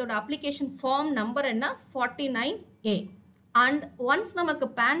பண்ணுறதோட அப்ளிகேஷன் ஃபார்ம் நம்பர் என்ன? 49A. அண்ட் ஒன்ஸ் நமக்கு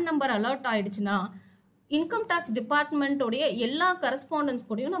பேன் நம்பர் அலர்ட் ஆயிடுச்சுன்னா இன்கம் டேக்ஸ் டிபார்ட்மெண்ட்டோடைய எல்லா கரஸ்பாண்டன்ஸ்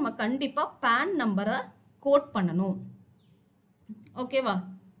கூடயும் நம்ம கண்டிப்பாக பேன் நம்பரை கோட் பண்ணணும். ஓகேவா?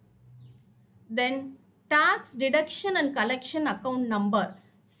 தென் tax deduction and collection account number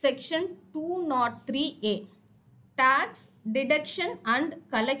section 203A. Tax deduction and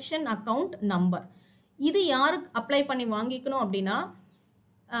collection account number இது யாருக்கு அப்ளை பண்ணி வாங்கிக்கணும் அப்படின்னா,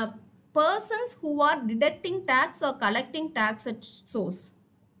 persons who are deducting tax or collecting tax at source.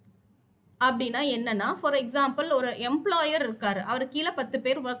 அப்படின்னா என்னன்னா, ஃபார் எக்ஸாம்பிள் ஒரு எம்ப்ளாயர் இருக்காரு, அவர் கீழே 10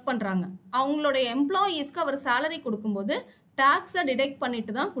 பேர் ஒர்க் பண்ணுறாங்க. அவங்களோட எம்ப்ளாயீஸ்க்கு அவர் சேலரி கொடுக்கும்போது டேக்ஸை டிடெக்ட்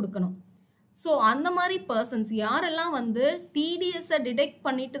பண்ணிட்டு தான் கொடுக்கணும். ஸோ அந்த மாதிரி பர்சன்ஸ் யாரெல்லாம் வந்து டிடிஎஸை டிடெக்ட்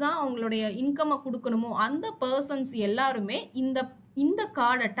பண்ணிட்டு தான் அவங்களுடைய இன்கம்மை கொடுக்கணுமோ அந்த பர்சன்ஸ் எல்லாருமே இந்த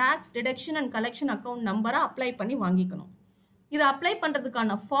கார்டை tax deduction and collection account நம்பரை அப்ளை பண்ணி வாங்கிக்கணும். இதை அப்ளை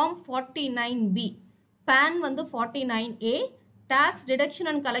பண்ணுறதுக்கான ஃபார்ம் 49B, பேன் வந்து 49A, tax deduction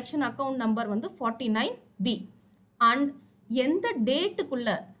and collection account number வந்து 49B. அண்ட் எந்த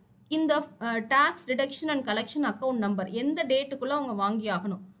டேட்டுக்குள்ளே இந்த tax deduction and collection account number எந்த டேட்டுக்குள்ளே அவங்க வாங்கி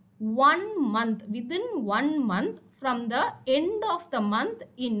ஆகணும்? 1 month, within 1 month from the end of the month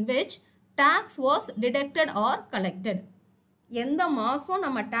in which tax was deducted or collected. எந்த மாதம்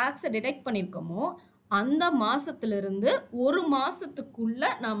நம்ம டேக்ஸை டிடெக்ட் பண்ணியிருக்கோமோ அந்த மாதத்திலிருந்து ஒரு மாதத்துக்குள்ளே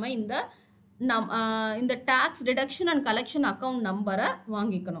நம்ம இந்த tax deduction and collection account நம்பரை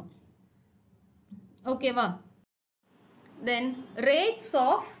வாங்கிக்கணும். ஓகேவா? தென் ரேட்ஸ்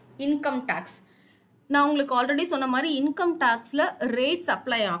ஆஃப் இன்கம் டேக்ஸ். நான் உங்களுக்கு ஆல்ரெடி சொன்ன மாதிரி இன்கம் டேக்ஸில் ரேட்ஸ்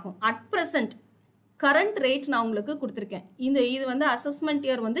அப்ளை ஆகும். அட் ப்ரெசன்ட் கரண்ட் ரேட் நான் உங்களுக்கு கொடுத்துருக்கேன். இது வந்து அசஸ்மெண்ட்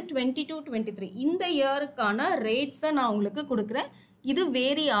இயர் வந்து 22-23 இந்த இயருக்கான ரேட்ஸை நான் உங்களுக்கு கொடுக்குறேன். இது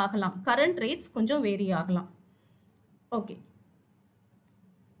வேரி ஆகலாம், கரண்ட் ரேட்ஸ் கொஞ்சம் வேரி ஆகலாம். ஓகே,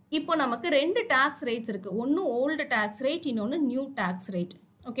 இப்போ நமக்கு 2 டேக்ஸ் ரேட்ஸ் இருக்குது. ஒன்று ஓல்டு டேக்ஸ் ரேட், இன்னொன்று நியூ டேக்ஸ் ரேட்.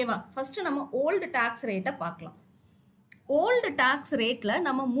 ஓகேவா? ஃபஸ்ட்டு நம்ம ஓல்டு டேக்ஸ் ரேட்டை பார்க்கலாம். ஓல்டு டேக்ஸ் ரேட்டில்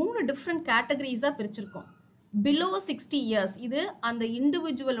நம்ம 3 டிஃப்ரெண்ட் கேட்டகரிஸாக பிரிச்சிருக்கோம். பிலோ 60 இயர்ஸ், இது அந்த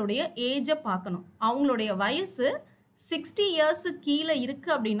இண்டிவிஜுவலுடைய ஏஜை பார்க்கணும். அவங்களுடைய வயசு 60 இயர்ஸு கீழே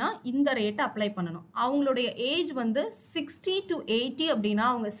இருக்குது அப்படின்னா இந்த ரேட்டை அப்ளை பண்ணணும். அவங்களுடைய ஏஜ் வந்து 60 to 80 அப்படின்னா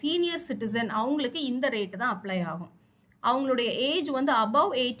அவங்க சீனியர் சிட்டிசன், அவங்களுக்கு இந்த ரேட்டு தான் அப்ளை ஆகும். அவங்களுடைய ஏஜ் வந்து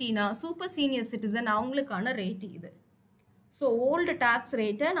அபவ் 80னா சூப்பர் சீனியர் சிட்டிசன், அவங்களுக்கான ரேட்டு இது. ஸோ ஓல்டு டேக்ஸ்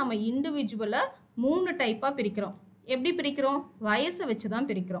ரேட்டை நம்ம இண்டிவிஜுவலை 3 டைப்பாக பிரிக்கிறோம். எப்படி பிரிக்கிறோம்? வயசை வச்சு தான்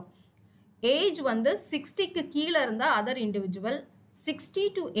பிரிக்கிறோம். ஏஜ் வந்து 60க்கு கீழே இருந்தால் other individual, 60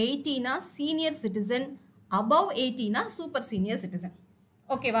 to 80னா senior citizen, above 80னா super senior citizen.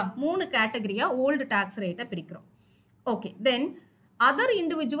 ஓகேவா? 3 கேட்டகரியாக ஓல்டு டேக்ஸ் ரேட்டை பிரிக்கிறோம். ஓகே, தென் அதர்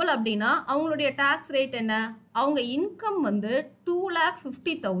இண்டிவிஜுவல் அப்படின்னா அவங்களுடைய டேக்ஸ் ரேட் என்ன? அவங்க இன்கம் வந்து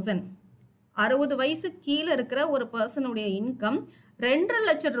 2,50,000, 60 வயசு கீழே இருக்கிற ஒரு பர்சனுடைய இன்கம் 2.5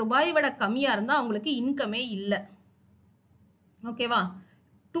 லட்சம் ரூபாயை விட கம்மியாக இருந்தால் அவங்களுக்கு இன்கமே இல்லை. ஓகேவா?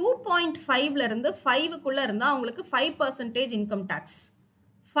 2.5லேருந்து 5க்குள்ளே இருந்தால் அவங்களுக்கு 5% இன்கம் டேக்ஸ்,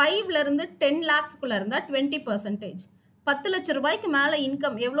 5லேருந்து 10 lakhsக்குள்ளே இருந்தால் 20%, 10 லட்சம் ரூபாய்க்கு மேலே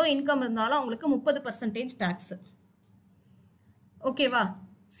இன்கம் எவ்வளோ இன்கம் இருந்தாலும் அவங்களுக்கு 30% டேக்ஸு. ஓகேவா?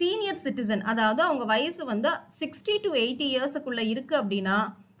 சீனியர் சிட்டிசன், அதாவது அவங்க வயசு வந்து 60 to 80 இயர்ஸுக்குள்ளே இருக்குது அப்படின்னா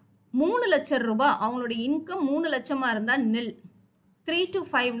 3 லட்சம் ரூபாய் அவங்களுடைய இன்கம் 3 லட்சமாக இருந்தால் நில், 3 to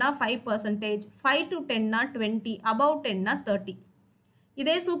 5னா 5%, 5 to 10னா 20, above 10னா 30.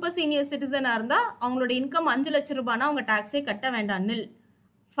 இதே சூப்பர் சீனியர் சிட்டிசனாக இருந்தால் அவங்களோட இன்கம் 5 லட்சம் ரூபாய்னா அவங்க டேக்ஸே கட்ட வேண்டாம், நில்,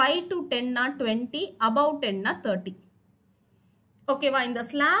 5 to 10னா 20, above 10னா 30. ஓகேவா? இந்த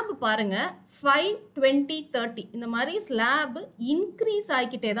ஸ்லாப் பாருங்க, 5, 20, 30 இந்த மாதிரி ஸ்லாப் இன்க்ரீஸ்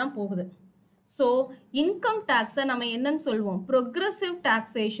ஆகிக்கிட்டே தான் போகுது. ஸோ இன்கம் டேக்ஸை நம்ம என்னன்னு சொல்லுவோம்? ப்ரொக்ரெசிவ்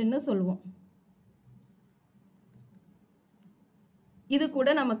டாக்ஸேஷன்னு சொல்லுவோம். இது கூட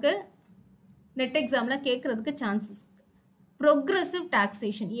நமக்கு நெட் எக்ஸாமில் கேட்குறதுக்கு சான்சஸ். Progressive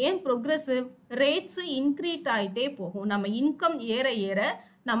taxation. ஏன் ப்ரொக்ரெசிவ்? ரேட்ஸு இன்க்ரீட் ஆகிட்டே போகும். நம்ம இன்கம் ஏற ஏற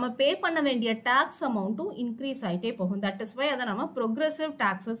நம்ம பே பண்ண வேண்டிய டேக்ஸ் அமௌண்ட்டும் இன்க்ரீஸ் ஆகிட்டே போகும். தட் இஸ் வை அதை நம்ம ப்ரொக்ரெசிவ்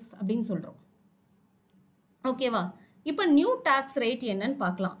டாக்ஸஸ் அப்படின்னு சொல்கிறோம். ஓகேவா? இப்போ நியூ டேக்ஸ் ரேட் என்னன்னு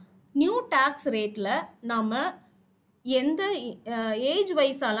பார்க்கலாம். நியூ டேக்ஸ் ரேட்டில் நம்ம எந்த ஏஜ்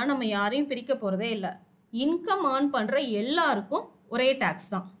வைஸாலாம் நம்ம யாரையும் பிரிக்க போகிறதே இல்லை. இன்கம் ஏர்ன் பண்ணுற எல்லாருக்கும் ஒரே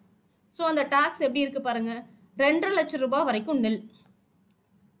டேக்ஸ் தான். ஸோ அந்த டேக்ஸ் எப்படி இருக்குது பாருங்கள். 2.5 லட்சம் ரூபாய் வரைக்கும் நில்,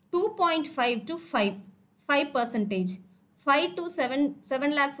 2.5 to 5%, 5 to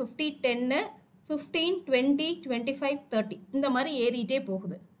 7 lakh 50, 10, 15, 20, 25, 30 இந்த மாதிரி ஏறிட்டே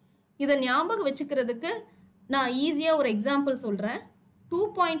போகுது. இதை ஞாபகம் வச்சுக்கிறதுக்கு நான் ஈஸியாக ஒரு எக்ஸாம்பிள் சொல்கிறேன்.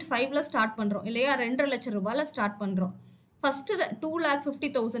 2.5ல் ஸ்டார்ட் பண்ணுறோம் இல்லையா, 2.5 லட்சம் ரூபாயில் ஸ்டார்ட் பண்ணுறோம். ஃபஸ்ட்டு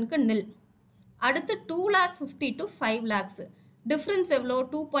 2,50,000க்கு நில், அடுத்து 2,50,000 to 5 lakhs. டிஃப்ரென்ஸ் எவ்வளோ?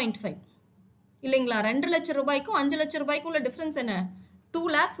 2.5 இல்லைங்களா. 2 லட்சம் ரூபாய்க்கும் 5 லட்சம் ரூபாய்க்கும் உள்ள டிஃப்ரென்ஸ் என்ன?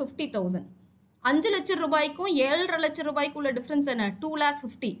 2,50,000. 5 லட்சம் ரூபாய்க்கும் 7.5 லட்சம் ரூபாய்க்கு உள்ள டிஃப்ரென்ஸ் என்ன?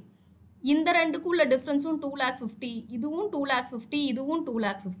 2,50,000. இந்த ரெண்டுக்குள்ள டிஃப்ரென்ஸும் 2,50,000, இதுவும் 2,50,000, இதுவும்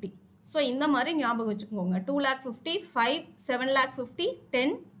 2,50,000. ஸோ இந்த மாதிரி ஞாபகம் வச்சுக்கோங்க. 2,50,000, 5, 7,50,000,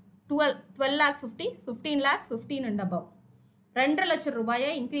 10, 12,50,000, 15 lakh, 15 and above. 2.5 லட்சம் ரூபாயா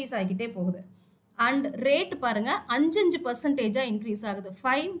இன்க்ரீஸ் ஆகிக்கிட்டே போகுது. அண்ட் ரேட் பாருங்கள் 5% இன்க்ரீஸ் ஆகுது.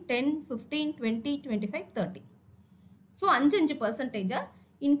 5, 10, 15, 20, 25, 30. ஸோ 5%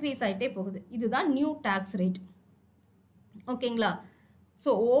 இன்க்ரீஸ் ஆகிட்டே போகுது. இதுதான் நியூ டேக்ஸ் ரேட். ஓகேங்களா.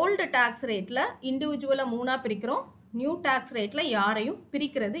 ஸோ ஓல்டு டேக்ஸ் ரேட்டில் இண்டிவிஜுவலாக 3ஆக பிரிக்கிறோம். நியூ டேக்ஸ் ரேட்டில் யாரையும்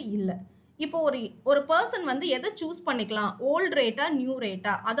பிரிக்கிறது இல்லை. இப்போ ஒரு பர்சன் வந்து எதை சூஸ் பண்ணிக்கலாம், ஓல்டு ரேட்டா நியூ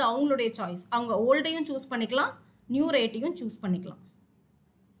ரேட்டா, அது அவங்களுடைய சாய்ஸ். அவங்க ஓல்டையும் சூஸ் பண்ணிக்கலாம், நியூ ரேட்டையும் சூஸ் பண்ணிக்கலாம்.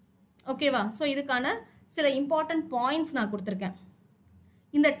 ஓகேவா. ஸோ இதுக்கான சில இம்பார்ட்டன்ட் பாயிண்ட்ஸ் நான் கொடுத்துருக்கேன்.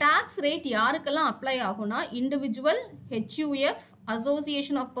 இந்த டேக்ஸ் ரேட் யாருக்கெல்லாம் அப்ளை ஆகும்னா, individual, HUF,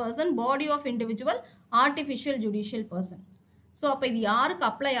 association of person, body of individual, artificial judicial person. So அப்போ இது யாருக்கு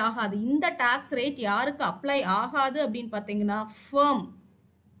அப்ளை ஆகாது, இந்த டேக்ஸ் ரேட் யாருக்கு அப்ளை ஆகாது அப்படின்னு பார்த்தீங்கன்னா, firm,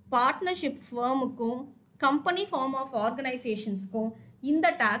 partnership ஃபர்முக்கும் company form of ஆர்கனைசேஷன்ஸ்க்கும் இந்த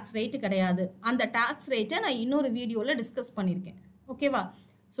டேக்ஸ் ரேட்டு கிடையாது. அந்த டேக்ஸ் ரேட்டை நான் இன்னொரு வீடியோவில் டிஸ்கஸ் பண்ணியிருக்கேன். ஓகேவா.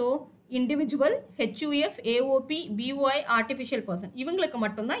 So individual, HUF, AOB, POI, artificial person இவங்களுக்கு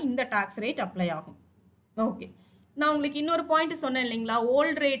மட்டும்தான் இந்த டேக்ஸ் ரேட் அப்ளை ஆகும். ஓகே. நான் உங்களுக்கு இன்னொரு பாயிண்ட் சொன்னேன் இல்லைங்களா,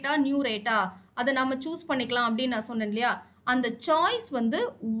 ஓல்டு ரேட்டா நியூ ரேட்டா அதை நம்ம சூஸ் பண்ணிக்கலாம் அப்படின்னு நான் சொன்னேன் இல்லையா. அந்த சாய்ஸ் வந்து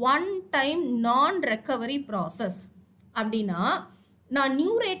ஒன் டைம் நான் ரெக்கவரி ப்ராசஸ். அப்படின்னா நான்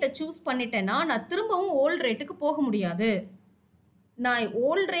நியூ ரேட்டை சூஸ் பண்ணிட்டேன்னா நான் திரும்பவும் ஓல்டு ரேட்டுக்கு போக முடியாது. நான்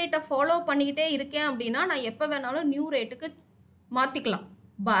ஓல்டு ரேட்டை ஃபாலோ பண்ணிக்கிட்டே இருக்கேன் அப்படின்னா நான் எப்போ வேணாலும் நியூ ரேட்டுக்கு மாற்றிக்கலாம்.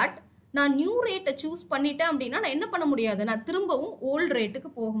 பட் நான் நியூ ரேட்டை சூஸ் பண்ணிட்டேன் அப்படின்னா நான் என்ன பண்ண முடியாது, நான் திரும்பவும் ஓல்டு ரேட்டுக்கு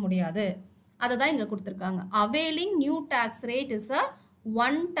போக முடியாது. அதை தான் இங்கே கொடுத்துருக்காங்க. அவெயிலிங் new tax rate is a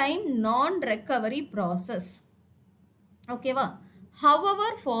one time நான் ரெக்கவரி ப்ராசஸ். ஓகேவா. However,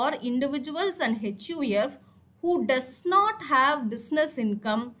 for individuals and HUF who does not have business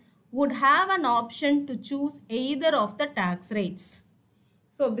income would have an option to choose either of the tax rates.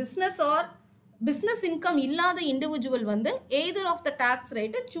 So business income இல்லாத individual வந்து either of the tax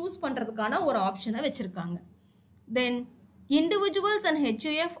rate choose பண்ணுறதுக்கான ஒரு ஆப்ஷனை வச்சுருக்காங்க. Then individuals and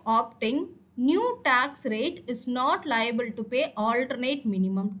HUF opting new tax rate is not liable to pay alternate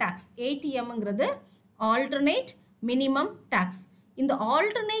minimum tax. ATMங்கிறது alternate minimum tax. இந்த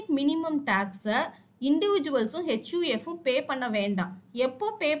alternate minimum tax-ஐ இண்டிவிஜுவல்ஸும் ஹெச்யூஎஃப்பும் பே பண்ண வேண்டாம். எப்போ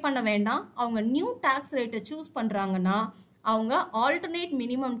பே பண்ண வேண்டாம், அவங்க நியூ டேக்ஸ் ரேட்டை சூஸ் பண்ணுறாங்கன்னா அவங்க ஆல்டர்னேட்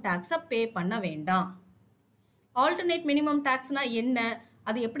மினிமம் டேக்ஸை பே பண்ண வேண்டாம். ஆல்டர்னேட் மினிமம் டேக்ஸ்னால் என்ன,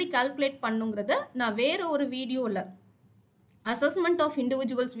 அது எப்படி கால்குலேட் பண்ணுங்கிறத நான் வேறு ஒரு வீடியோவில், அசஸ்மெண்ட் ஆஃப்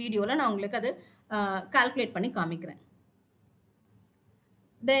இண்டிவிஜுவல்ஸ் வீடியோவில் நான் உங்களுக்கு அது கால்குலேட் பண்ணி காமிக்கிறேன்.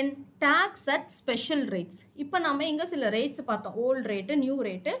 தென் டேக்ஸ் அட் ஸ்பெஷல் ரேட்ஸ். இப்போ நம்ம இங்கே சில ரேட்ஸ் பார்த்தோம். ஓல்டு ரேட்டு, நியூ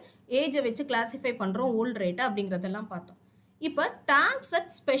ரேட்டு, ஏஜை வச்சு கிளாஸிஃபை பண்ணுறோம் ஓல்டு ரேட்டு அப்படிங்கிறதெல்லாம் பார்த்தோம். இப்போ டேக்ஸ்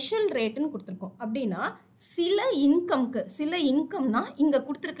அட் ஸ்பெஷல் ரேட்டுன்னு கொடுத்துருக்கோம். அப்படின்னா சில இன்கம்னா இங்கே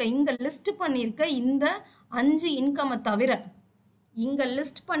கொடுத்துருக்க, இங்கே லிஸ்ட் பண்ணியிருக்க இந்த 5 இன்கம்மை தவிர, இங்கே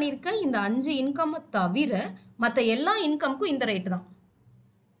லிஸ்ட் பண்ணியிருக்க இந்த 5 இன்கம்மை தவிர மற்ற எல்லா இன்கம்க்கும் இந்த ரேட்டு தான்.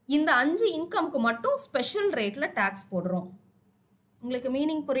 இந்த 5 இன்கம்க்கு மட்டும் ஸ்பெஷல் ரேட்டில் டேக்ஸ் போடுறோம். உங்களுக்கு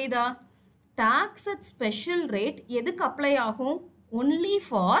மீனிங் புரியுதா? டேக்ஸ் அட் ஸ்பெஷல் ரேட் எதுக்கு அப்ளை ஆகும்? Only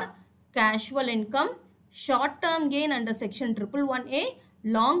for casual income, short term gain under section 111A,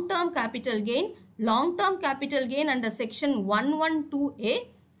 long term capital gain under section 112A,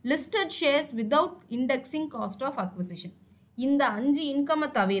 listed shares without indexing cost of acquisition. இந்த 5 இன்கம்மை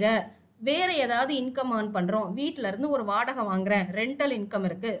தவிர வேறு ஏதாவது income earn பண்ணுறோம், வீட்டிலேருந்து ஒரு வாடகை வாங்குறேன், ரெண்டல் இன்கம்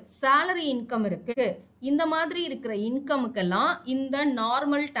இருக்குது, சேலரி இன்கம் இருக்குது, இந்த மாதிரி இருக்கிற இன்கமுக்கெல்லாம் இந்த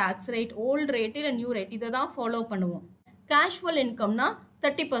normal tax rate, old rate இல்லை நியூ ரேட் இதை தான் ஃபாலோ பண்ணுவோம். Casual இன்கம்னா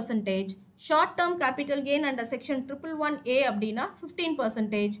 30%, short term capital gain under section 111A அப்படின்னா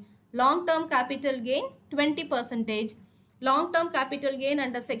 15%, long-term capital gain 20%, long-term capital gain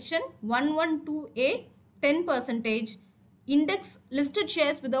under section 112A 10%, index listed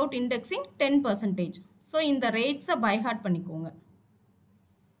shares without indexing 10%. So இந்த rates by heart பண்ணிக்கோங்க.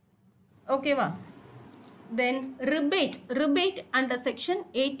 Okay வா? Then rebate under section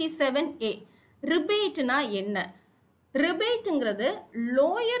 87A. rebate na என்ன? ரிபேட்டுங்கிறது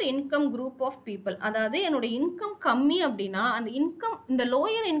lower income group of people, அதாவது என்னோட income கம்மி அப்படின்னா அந்த இந்த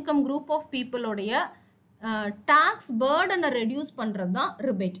lower income group of பீப்புளோடைய tax பேர்டனை reduce பண்ணுறது தான்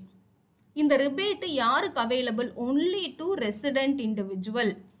ரிபேட். இந்த ரிபேட்டு யாருக்கு available? Only to resident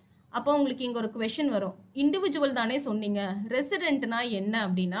individual. அப்போ உங்களுக்கு இங்கே ஒரு கொஷின் வரும், இண்டிவிஜுவல் தானே சொன்னீங்க, ரெசிடென்ட்னா என்ன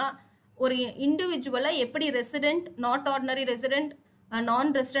அப்படின்னா ஒரு இண்டிவிஜுவலை எப்படி ரெசிடென்ட், நாட் ஆர்டினரி ரெசிடென்ட், நான்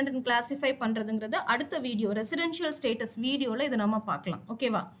ரெசிடென்ட் கிளாஸிஃபை பண்ணுறதுங்கிறது அடுத்த வீடியோ ரெசிடென்ஷியல் ஸ்டேட்டஸ் வீடியோவில் இதை நம்ம பார்க்கலாம்.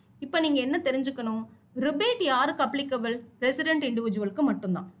 ஓகேவா? இப்போ நீங்கள் என்ன தெரிஞ்சுக்கணும், ரிபேட் யாருக்கு அப்ளிகபிள்? ரெசிடென்ட் இண்டிவிஜுவலுக்கு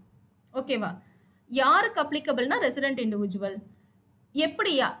மட்டும்தான். ஓகேவா? யாருக்கு அப்ளிகபிள்னா ரெசிடென்ட் இண்டிவிஜுவல்.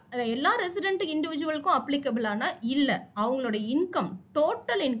 எப்படியா எல்லா ரெசிடென்ட் இண்டிவிஜுவலுக்கும் அப்ளிகபிளானா இல்லை. அவங்களோட இன்கம்,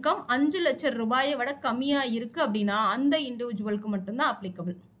 டோட்டல் இன்கம் 5 லட்சம் ரூபாயை விட கம்மியாக இருக்குது அப்படின்னா அந்த இண்டிவிஜுவலுக்கு மட்டும்தான்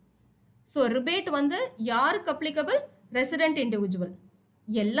அப்ளிகபிள். ஸோ ரிபேட் வந்து யாருக்கு அப்ளிகபிள்? Resident individual.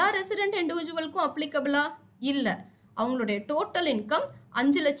 எல்லா ரெசிடென்ட் இண்டிவிஜுவலுக்கும் அப்ளிகபிளா? இல்லை. அவங்களுடைய டோட்டல் இன்கம்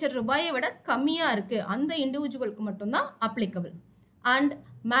 5 லட்சம் ரூபாயை விட கம்மியாக இருக்குது, அந்த இண்டிவிஜுவலுக்கு மட்டும்தான் applicable. And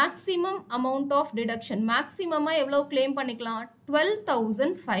maximum amount of deduction, மேக்ஸிமமாக எவ்வளோ கிளைம் பண்ணிக்கலாம்?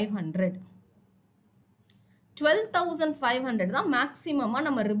 12,500. 12,500 தான் மேக்ஸிமமாக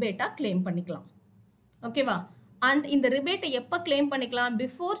நம்ம ரிபேட்டாக கிளைம் பண்ணிக்கலாம். ஓகேவா? அண்ட் இந்த ரிபேட்டை எப்போ கிளைம் பண்ணிக்கலாம்?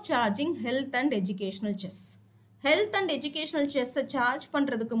 Before charging health and educational chess. Health and educational செஸ்ஸை charge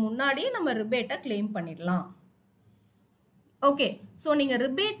பண்ணுறதுக்கு முன்னாடியே நம்ம ரிபேட்டை கிளைம் பண்ணிடலாம். ஓகே, ஸோ நீங்கள்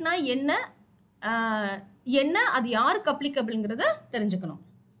ரிபேட்னா என்ன, அது யாருக்கு அப்ளிகபிள்ங்கிறத தெரிஞ்சுக்கணும்.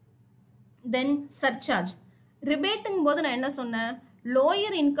 தென் சர்சார்ஜ். ரிபேட்டுங்கும் போது நான் என்ன சொன்னேன்?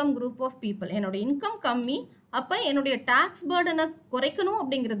 Lower income group of people, என்னோட இன்கம் கம்மி, அப்போ என்னுடைய டேக்ஸ் பேர்டனை குறைக்கணும்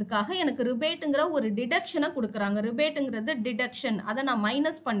அப்படிங்கிறதுக்காக எனக்கு ரிபேட்டுங்கிற ஒரு டிடக்ஷனை கொடுக்குறாங்க. ரிபேட்டுங்கிறது டிடக்ஷன், அதை நான்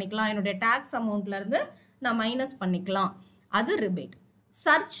மைனஸ் பண்ணிக்கலாம், என்னுடைய டேக்ஸ் அமௌண்ட்லேருந்து நான் மைனஸ் பண்ணிக்கலாம், அது ரிபேட்.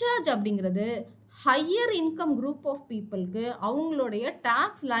 சர்சார்ஜ் அப்படிங்கிறது ஹையர் இன்கம் குரூப் ஆஃப் பீப்புளுக்கு அவங்களுடைய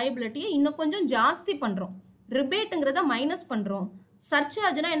டேக்ஸ் லைபிலிட்டியை இன்னும் கொஞ்சம் ஜாஸ்தி பண்ணுறோம். ரிபேட்டுங்கிறத மைனஸ் பண்ணுறோம்,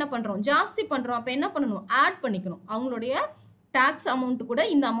 சர்சார்ஜ்னா என்ன பண்ணுறோம்? ஜாஸ்தி பண்ணுறோம். அப்போ என்ன பண்ணணும்? ஆட் பண்ணிக்கணும், அவங்களுடைய டேக்ஸ் அமௌண்ட்டு கூட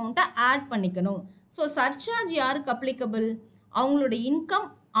இந்த அமௌண்ட்டை ஆட் பண்ணிக்கணும். ஸோ சர்சார்ஜ் யாருக்கு அப்ளிகபிள்? அவங்களுடைய இன்கம்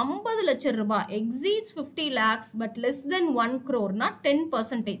 50 லட்சம் ரூபாய் exceeds 50 lakhs but less than 1 crore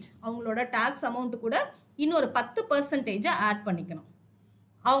 10%. அவங்களோட டேக்ஸ் அமௌண்ட்டு கூட இன்னொரு 10% ஆட் பண்ணிக்கணும்.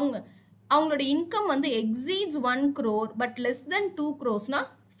 அவங்களோட இன்கம் வந்து exceeds 1 crore but less than 2 crores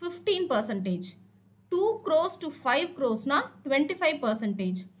 15%. 2 crores to 5 crores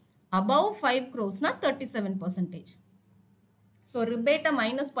 25%. above 5 crores 37%. So ரிபேட்டை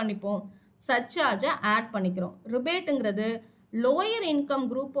minus பண்ணிப்போம், சர்சார்ஜை ஆட் பண்ணிக்கிறோம். ரிபேட்டுங்கிறது lower income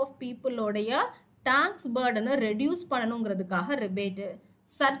group of பீப்புளோடைய tax பேர்டனை reduce பண்ணணுங்கிறதுக்காக rebate.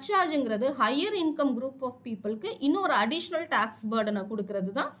 சர்சார்ஜுங்கிறது higher income group of பீப்புளுக்கு இன்னொரு அடிஷ்னல் டேக்ஸ் பேர்டனை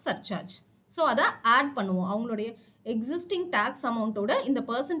கொடுக்கறது தான் சர்சார்ஜ். ஸோ அதை ஆட் பண்ணுவோம், அவங்களுடைய எக்ஸிஸ்டிங் டேக்ஸ் அமௌண்ட்டோட இந்த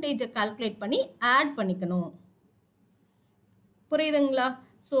பர்சன்டேஜை கால்குலேட் பண்ணி ஆட் பண்ணிக்கணும். புரியுதுங்களா?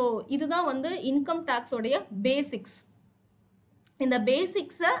 ஸோ இதுதான் வந்து இன்கம் டேக்ஸோடைய பேசிக்ஸ். இந்த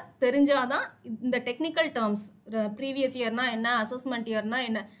பேசிக்ஸை தெரிஞ்சாதான் இந்த டெக்னிக்கல் டேர்ம்ஸ், ப்ரீவியஸ் இயர்னா என்ன, அசஸ்மெண்ட் இயர்னா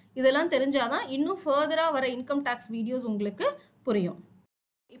என்ன, இதெல்லாம் தெரிஞ்சாதான் இன்னும் ஃபர்தராக வர இன்கம் டேக்ஸ் வீடியோஸ் உங்களுக்கு புரியும்.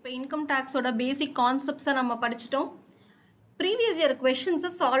 இப்போ இன்கம் டேக்ஸோட பேசிக் கான்செப்ட்ஸை நம்ம படிச்சிட்டோம். ப்ரீவியஸ் இயர்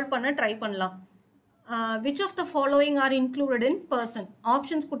கொஷின்ஸை சால்வ் பண்ண ட்ரை பண்ணலாம். Which of the following R included in person?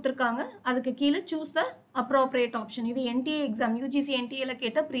 Options கொடுத்துருக்காங்க, அதுக்கு கீழே சூஸ் த அப்ரோப்ரியேட் ஆப்ஷன். இது என்டிஏ எக்ஸாம், யூஜிசி என்டிஏல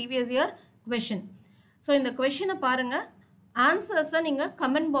கேட்ட ப்ரீவியஸ் இயர் கொஷின். ஸோ இந்த கொஷினை பாருங்கள், ஆன்சர்ஸை நீங்கள்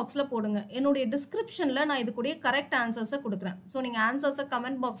கமெண்ட் பாக்ஸில் போடுங்க. என்னுடைய டிஸ்கிரிப்ஷனில் நான் இது கூட கரெக்ட் ஆன்சர்ஸை கொடுக்குறேன். ஸோ நீங்கள் ஆன்சர்ஸை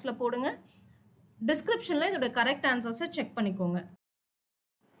கமெண்ட் பாக்ஸில் போடுங்க, டிஸ்கிரிப்ஷனில் இதோடைய கரெக்ட் ஆன்சர்ஸை செக் பண்ணிக்கோங்க.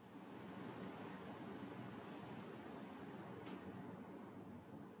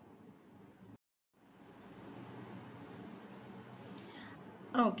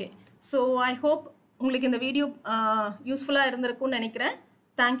 ஓகே, ஸோ ஐ ஹோப் உங்களுக்கு இந்த வீடியோ யூஸ்ஃபுல்லாக இருந்திருக்கும்னு நினைக்கிறேன்.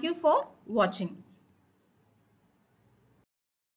 தேங்க்யூ ஃபார் வாட்சிங்.